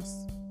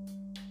possessions,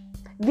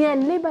 their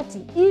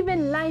liberty,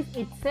 even life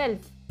itself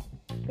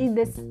in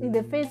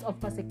the face of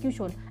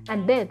persecution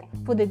and death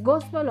for the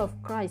gospel of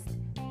Christ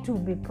to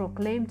be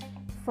proclaimed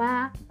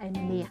far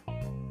and near.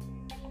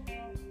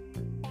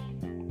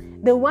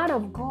 The word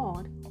of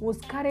God was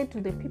carried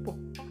to the people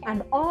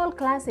and all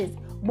classes,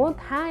 both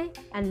high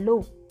and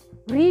low,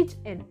 rich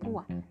and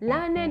poor,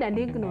 learned and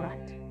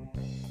ignorant.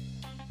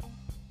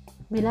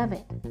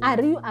 Beloved,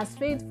 are you as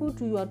faithful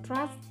to your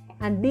trust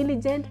and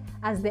diligent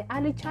as the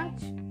early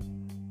church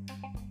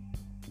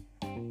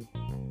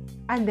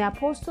and the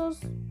apostles,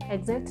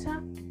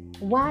 etc.,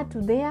 were to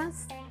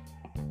theirs?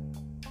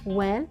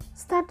 Well,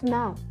 start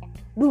now.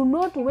 Do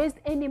not waste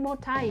any more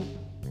time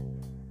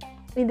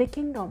in the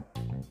kingdom.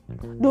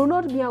 Do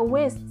not be a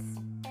waste.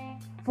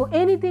 For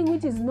anything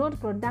which is not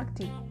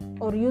productive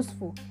or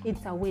useful,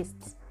 it's a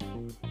waste.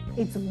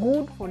 It's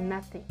good for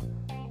nothing.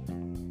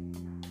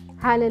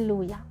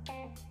 Hallelujah.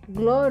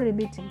 Glory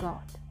be to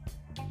God.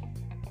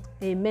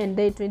 Amen.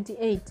 Day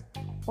 28.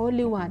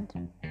 Holy word.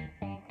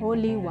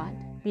 Holy word.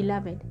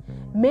 Beloved,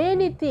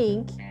 many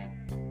think,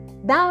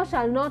 thou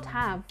shalt not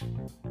have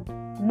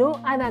no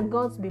other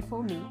gods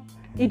before me.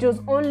 It was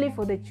only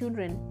for the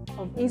children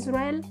of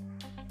Israel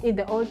in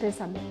the Old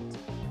Testament.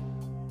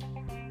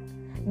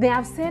 They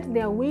have set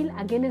their will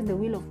against the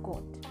will of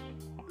God.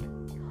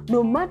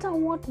 No matter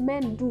what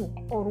men do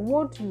or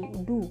what you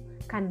do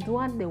can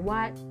thwart the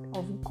word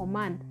of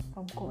command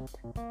from God.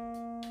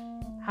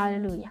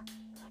 Hallelujah.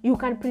 You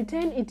can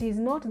pretend it is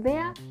not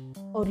there,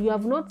 or you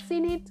have not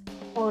seen it,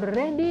 or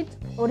read it,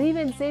 or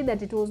even say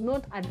that it was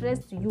not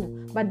addressed to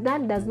you, but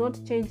that does not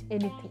change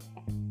anything.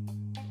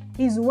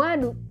 His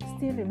word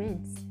still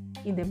remains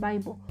in the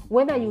Bible.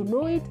 Whether you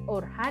know it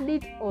or had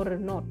it or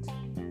not,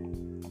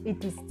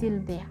 it is still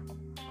there.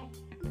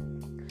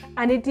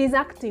 And it is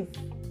active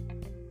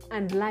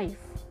and live.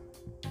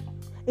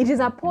 It is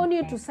upon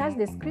you to search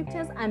the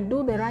scriptures and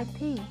do the right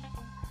thing.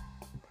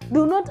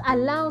 Do not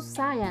allow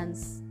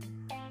science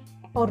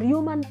or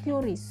human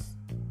theories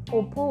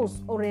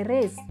oppose or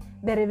erase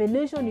the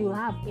revelation you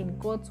have in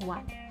God's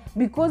word,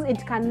 because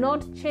it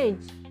cannot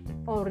change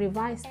or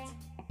revised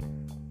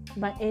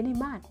by any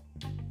man.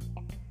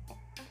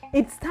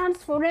 It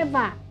stands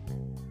forever.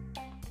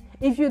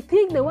 If you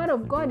think the word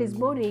of God is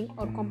boring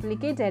or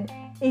complicated,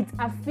 it's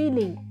a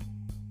feeling.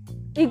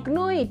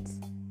 Ignore it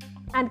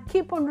and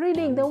keep on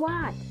reading the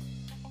word.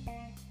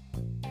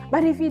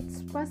 But if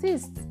it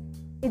persists,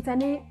 it's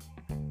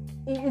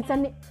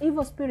an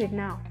evil spirit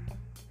now.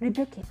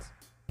 Rebuke it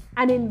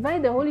and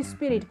invite the Holy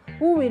Spirit,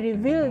 who will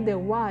reveal the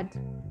word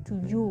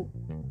to you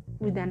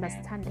with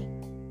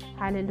understanding.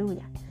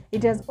 Hallelujah.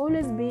 It has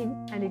always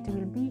been and it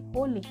will be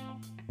holy,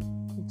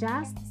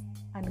 just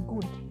and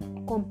good,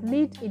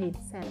 complete in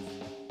itself.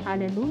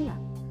 Hallelujah.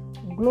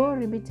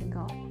 Glory be to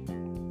God.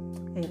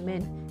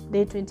 Amen.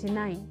 Day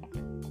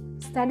 29.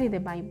 Study the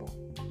Bible.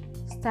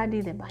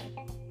 Study the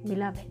Bible.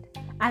 Beloved,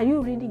 are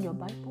you reading your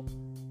Bible?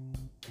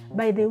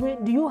 By the way,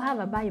 do you have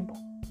a Bible?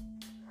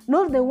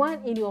 Not the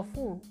one in your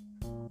phone,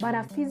 but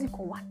a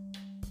physical one.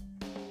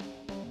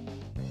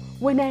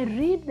 When I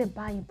read the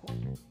Bible,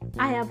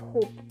 I have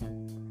hope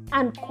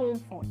and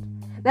comfort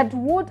that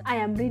what I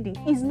am reading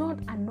is not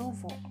a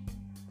novel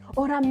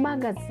or a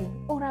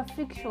magazine or a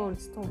fiction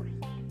story.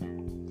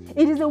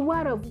 It is the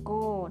word of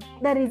God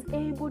that is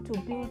able to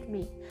build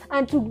me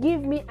and to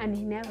give me an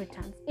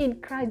inheritance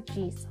in Christ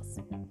Jesus.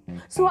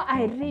 So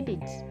I read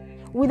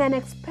it with an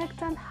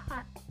expectant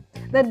heart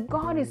that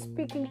God is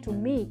speaking to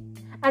me,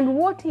 and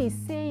what He is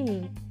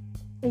saying,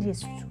 it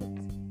is truth.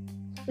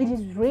 It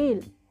is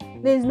real.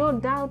 There is no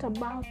doubt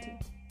about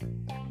it.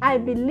 I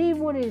believe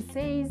what He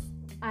says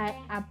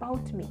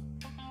about me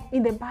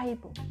in the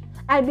Bible.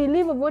 I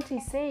believe of what He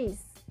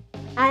says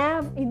I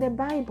have in the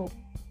Bible,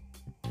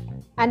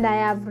 and I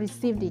have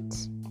received it.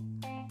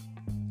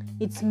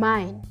 It's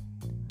mine.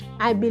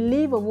 I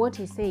believe of what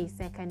He says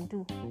I can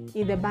do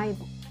in the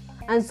Bible,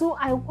 and so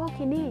I walk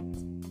in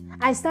it.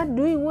 I start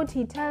doing what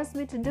He tells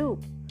me to do,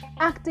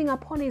 acting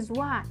upon His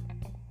word.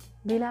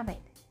 Beloved,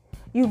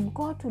 you've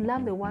got to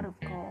love the word of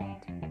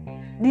God.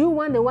 Do you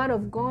want the word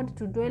of God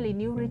to dwell in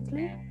you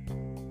richly?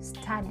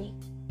 Study.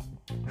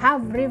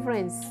 Have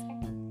reverence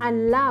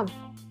and love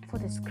for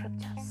the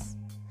scriptures.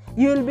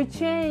 You will be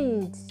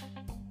changed,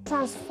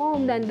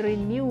 transformed, and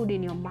renewed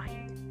in your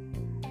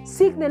mind.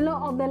 Seek the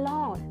law of the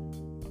Lord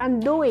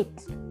and do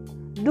it.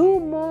 Do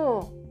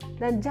more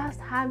than just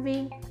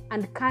having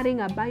and carrying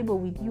a Bible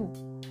with you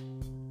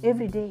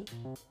every day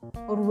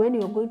or when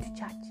you are going to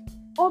church.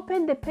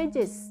 Open the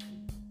pages.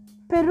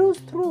 Peruse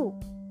through.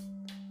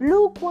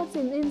 Look what's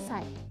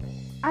inside.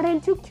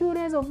 Aren't you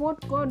curious of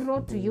what God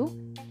wrote to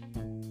you?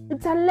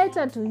 It's a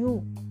letter to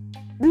you.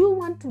 Do you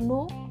want to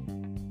know?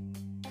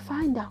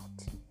 Find out.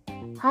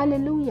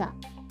 Hallelujah.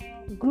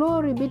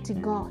 Glory be to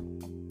God.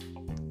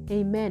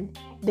 Amen.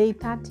 Day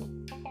 30.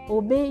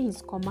 Obey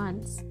His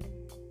commands.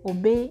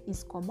 Obey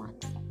His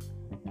commands.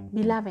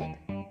 Beloved,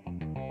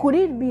 could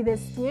it be the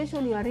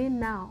situation you are in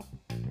now?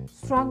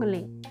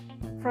 Struggling,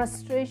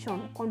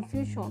 frustration,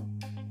 confusion,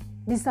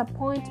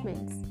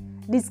 disappointments,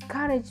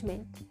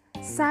 discouragement,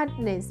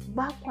 sadness,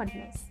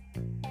 backwardness,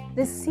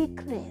 the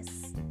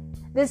sickness,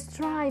 the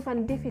strife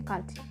and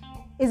difficulty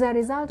is a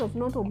result of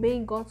not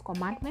obeying God's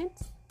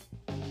commandments?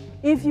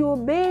 If you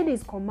obeyed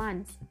His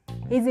commands,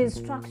 His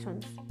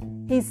instructions,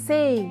 His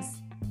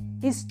sayings,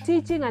 His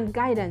teaching and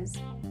guidance,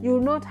 you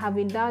will not have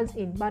indulged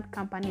in bad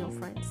company of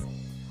friends,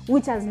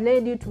 which has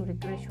led you to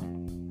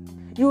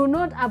regression. You will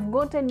not have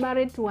gotten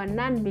married to a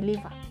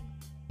non-believer.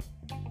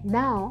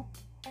 Now,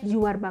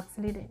 you are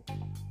backslidden.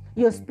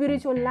 Your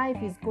spiritual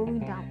life is going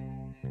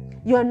down.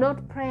 You are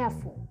not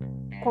prayerful,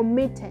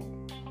 committed,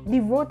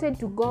 devoted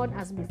to God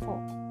as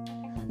before.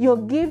 Your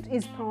gift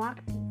is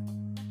proactive,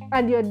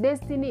 and your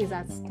destiny is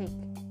at stake.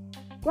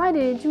 Why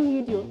didn't you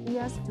heed your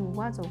ears to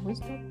words of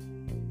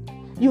wisdom?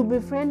 You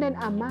befriended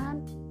a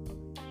man,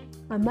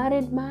 a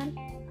married man,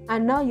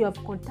 and now you have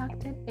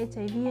contacted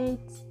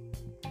HIV/AIDS,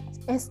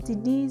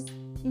 STDs,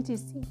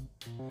 etc.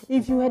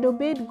 If you had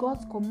obeyed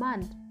God's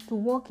command to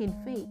walk in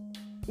faith,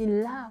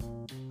 in love,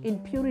 in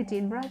purity,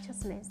 in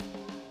righteousness,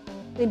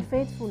 in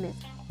faithfulness,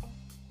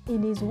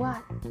 in His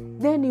word,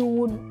 then you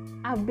would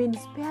have been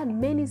spared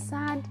many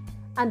sad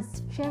and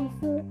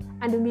shameful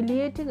and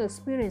humiliating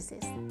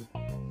experiences.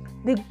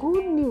 The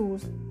good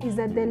news is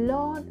that the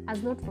Lord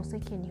has not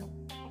forsaken you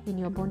in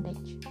your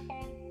bondage.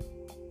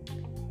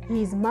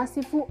 He is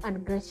merciful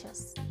and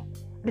gracious.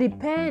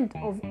 Repent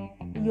of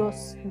your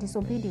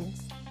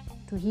disobedience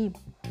to Him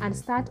and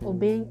start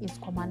obeying His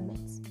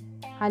commandments.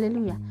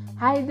 Hallelujah.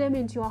 Hide them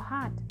into your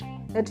heart.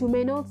 that you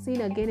may not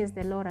sin against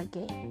the Lord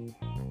again.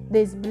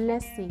 There's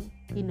blessing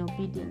in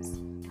obedience.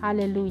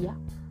 Hallelujah.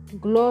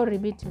 Glory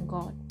be to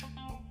God.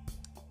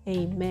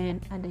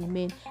 Amen and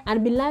amen.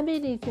 And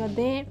beloved, if you're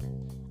there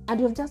and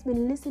you've just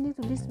been listening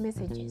to these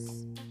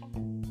messages,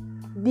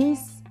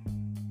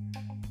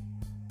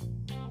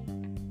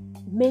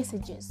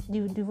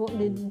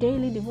 the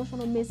daily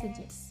devotional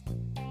messages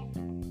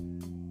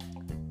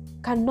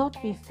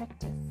cannot be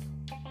effective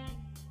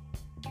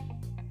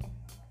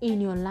in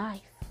your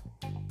life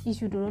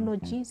if you do not know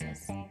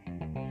Jesus.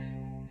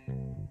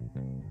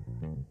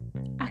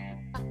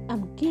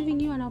 I'm giving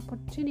you an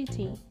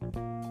opportunity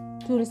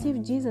to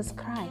receive Jesus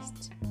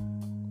Christ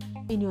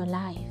in your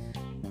life,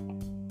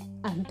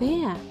 and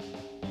there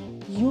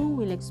you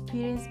will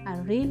experience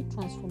a real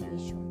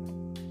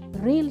transformation,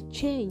 real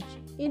change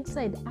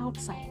inside,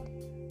 outside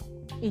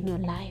in your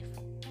life.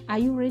 Are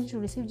you ready to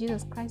receive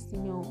Jesus Christ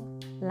in your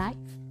life?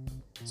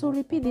 So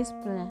repeat this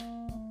prayer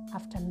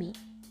after me.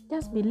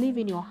 Just believe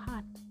in your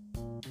heart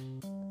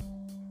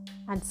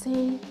and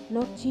say,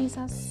 Lord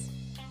Jesus,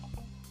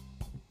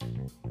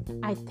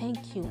 I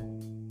thank you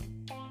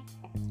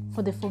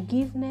for the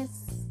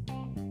forgiveness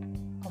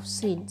of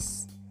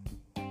sins.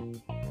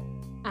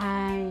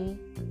 I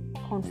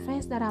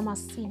confess that I'm a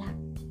sinner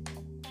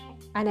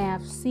and I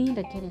have sinned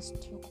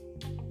against you.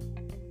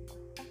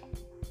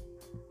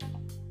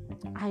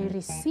 I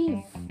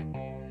receive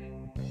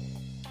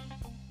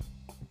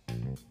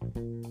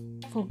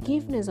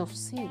forgiveness of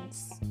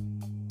sins,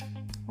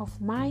 of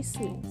my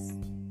sins,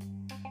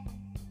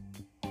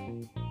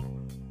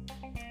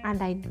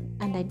 and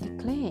I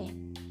declare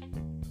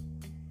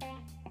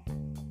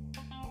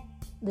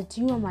that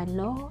you are my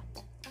Lord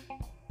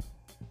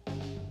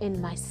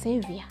and my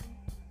Savior.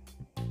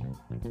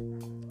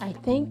 I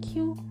thank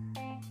you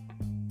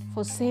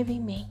for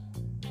saving me.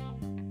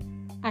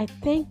 I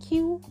thank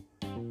you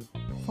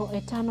for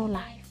eternal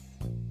life.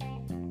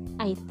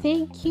 I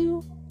thank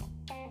you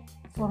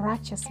for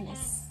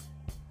righteousness.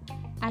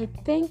 I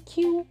thank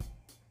you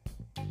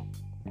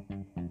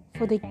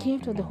for the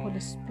gift of the Holy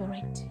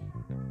Spirit.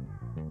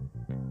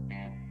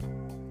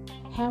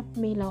 Help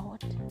me,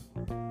 Lord,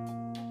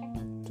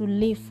 to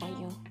live for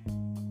you.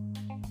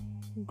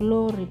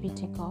 Glory be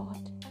to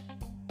God.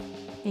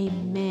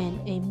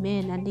 Amen.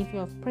 Amen. And if you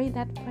have prayed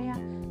that prayer,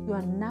 you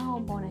are now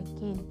born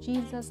again.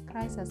 Jesus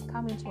Christ has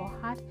come into your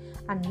heart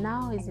and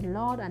now is the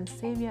Lord and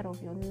Savior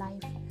of your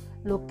life.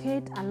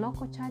 Locate a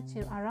local church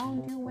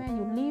around you where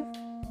you live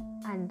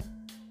and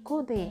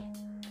go there.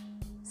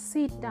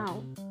 Sit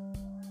down.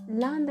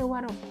 Learn the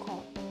Word of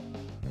God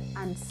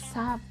and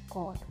serve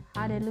God.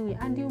 Hallelujah.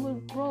 And you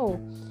will grow.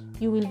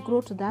 You will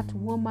grow to that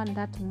woman,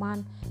 that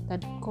man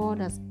that God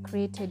has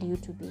created you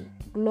to be.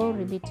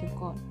 Glory be to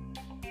God.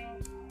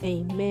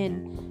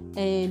 Amen.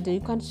 And you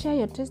can share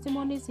your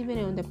testimonies even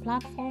on the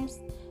platforms.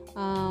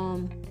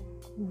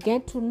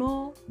 Get to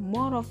know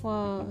more of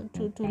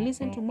to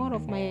listen to more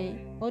of my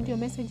audio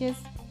messages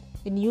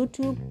in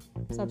YouTube.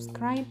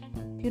 Subscribe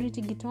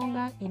Purity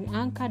Gitonga in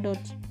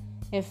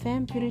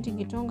Anchor.fm. Purity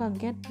Gitonga.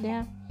 Get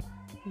there.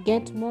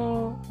 Get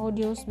more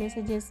audios,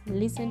 messages.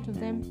 Listen to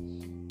them.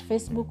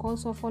 Facebook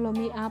also, follow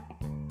me up,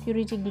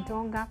 Purity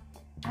Gitonga,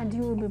 and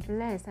you will be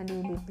blessed, and you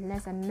will be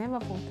blessed. And never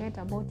forget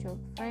about your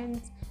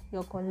friends,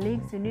 your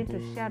colleagues. You need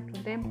to share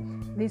to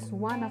them these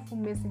wonderful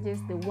messages.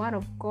 The Word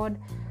of God.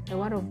 The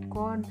Word of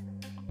God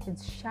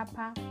is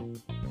sharper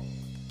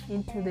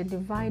into the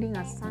dividing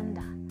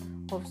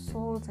asunder of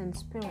souls and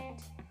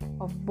spirit,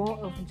 of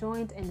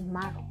joint and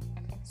marrow.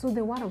 So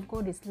the Word of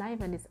God is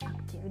live and is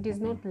active. It is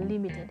not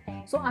limited.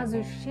 So as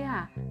you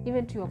share,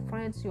 even to your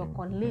friends, your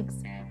colleagues,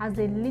 as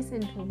they listen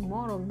to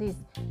more of this,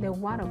 the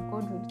Word of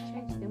God will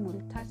change them,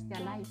 will touch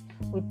their lives,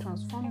 will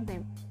transform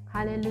them.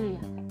 Hallelujah.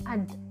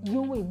 And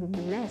you will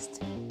be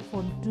blessed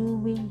for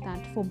doing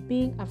that, for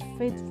being a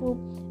faithful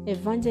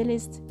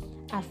evangelist,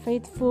 a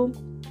faithful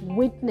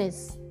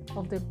witness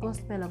of the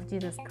gospel of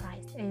Jesus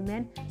Christ.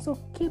 Amen. So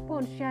keep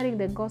on sharing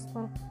the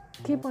gospel.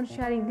 Keep on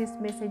sharing these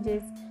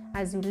messages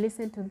as you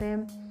listen to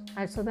them,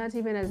 and so that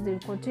even as they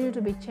continue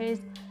to be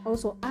changed,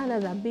 also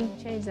others are being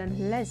changed and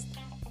blessed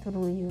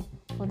through you,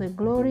 for the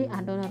glory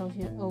and honor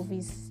of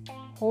His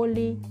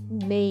holy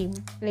name.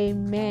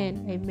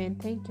 Amen. Amen.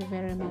 Thank you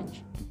very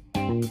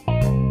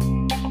much.